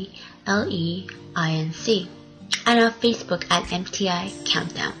MAYTABLEINC. And on Facebook at MTI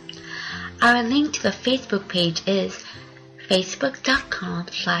Countdown. Our link to the Facebook page is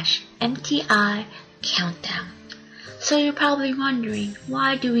facebook.com/MTI Countdown. So you're probably wondering,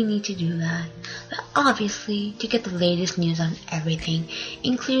 why do we need to do that? Well, obviously, to get the latest news on everything,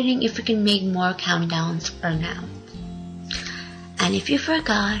 including if we can make more countdowns or now. And if you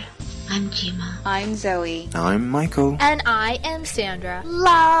forgot, I'm Jima. I'm Zoe. I'm Michael. And I am Sandra.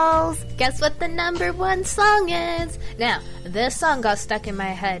 Lols! Guess what the number one song is? Now, this song got stuck in my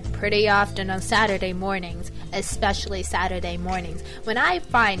head pretty often on Saturday mornings, especially Saturday mornings, when I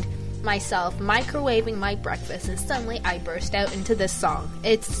find myself microwaving my breakfast and suddenly I burst out into this song.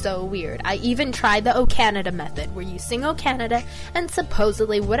 It's so weird. I even tried the O Canada method where you sing O Canada and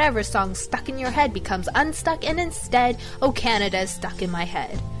supposedly whatever song stuck in your head becomes unstuck and instead O Canada is stuck in my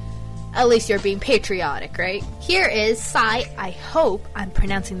head. At least you're being patriotic, right? Here is Psy, I hope I'm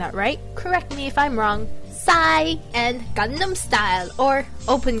pronouncing that right. Correct me if I'm wrong. Psy and Gangnam Style or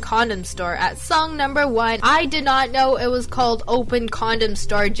Open Condom Store at song number 1. I did not know it was called Open Condom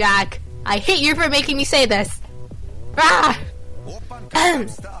Store, Jack. I hate you for making me say this. Ah!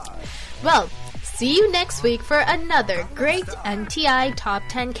 Well, see you next week for another great MTI Top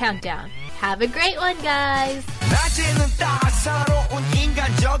 10 Countdown. Have a great one, guys. 낮에는 따사로운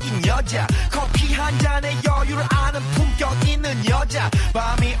인간적인 여자 커피 한 잔에 여유를 아는 품격 있는 여자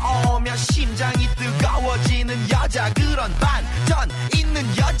밤이 오면 심장이 뜨거워지는 여자 그런 반전 있는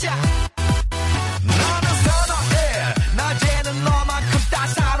여자 너는 선호해 낮에는 너만큼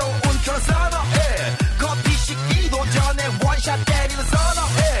따사로운 그런 선호해 커피 식기도 전에 원샷 때리는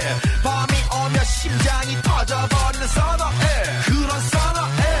선호해 밤이 오면 심장이 터져버리는 선호해 그런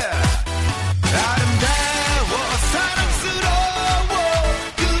선호해 아름다워 사랑스러워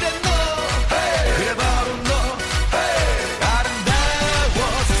그래 너 그래 바로 너 아름다워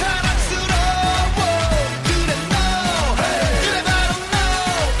사랑스러워 그래 너 그래 바로 너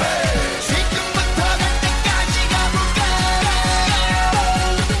지금부터 갈 때까지 가볼까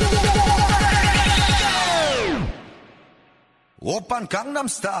오빤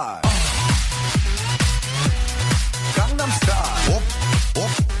강남스타일 강남스타일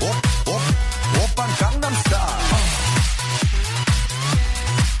오빤 강남스타일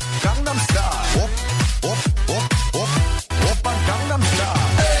강남스타일 오빤 강남스타일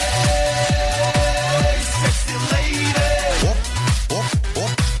에이 섹시 레이디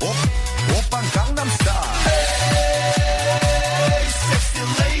오빤 강남스타일 에이 섹시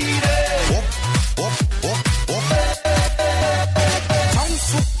레이디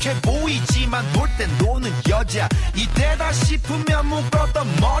성숙해 보이지만 놀 땐 노는 여자 이때다 싶으면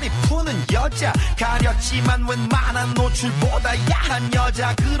묶었던 머리 푸는 여자 가렸지만 웬만한 노출보다 야한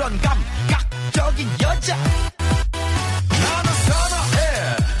여자 그런 감각적인 여자 나는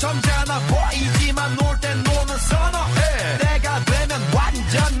선호해 점잖아 보이지만 놀 땐 노는 선호해 내가 되면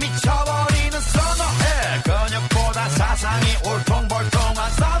완전 미쳐버리는 선호해 근육보다 사상이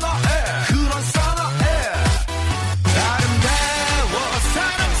울퉁불퉁한 선호해 그런 선호해 아름다워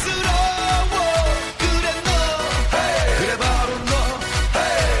사랑스러워 그래 너 그래 바로 너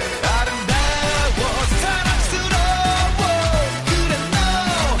아름다워 사랑스러워 그래 너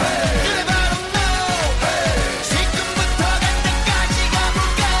그래 바로 너 지금부터 갈 때까지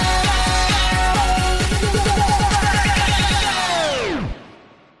가볼까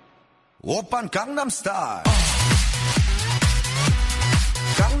오빤 강남스타일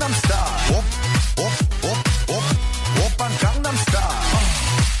강남스타일 오빤 강남스타일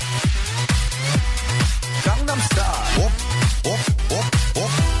강남스타일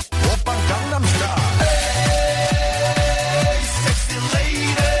오빤 강남스타일 에이 섹시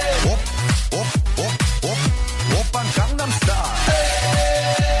레이디 오빤 강남스타일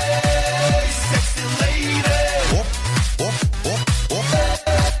에이 섹시 레이디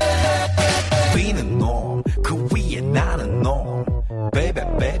비는 놈그 위에 나는 놈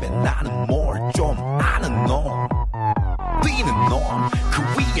베이베 베이베 나는 뭘 좀 아는 놈 비는 놈 그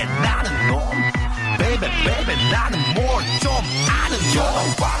위에 나는 놈 베이베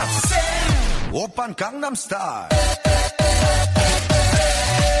Oppan Gangnam Style.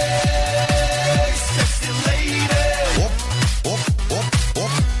 Sexy lady.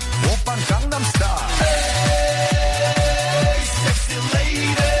 Oppan Gangnam Style. Sexy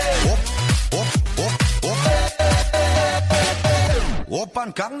lady. Oppan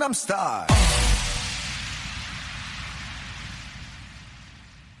Gangnam Style.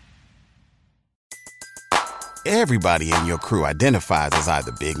 Everybody in your crew identifies as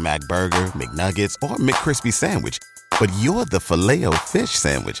either Big Mac Burger, McNuggets, or McCrispy Sandwich. But you're the Filet-O-Fish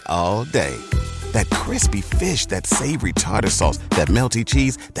Sandwich all day. That crispy fish, that savory tartar sauce, that melty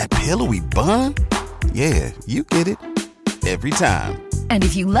cheese, that pillowy bun. Yeah, you get it. Every time. And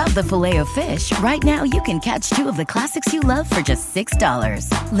if you love the Filet-O-Fish, right now you can catch two of the classics you love for just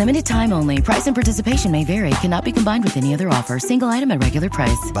 $6. Limited time only. Price and participation may vary. Cannot be combined with any other offer. Single item at regular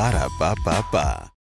price. Ba-da-ba-ba-ba.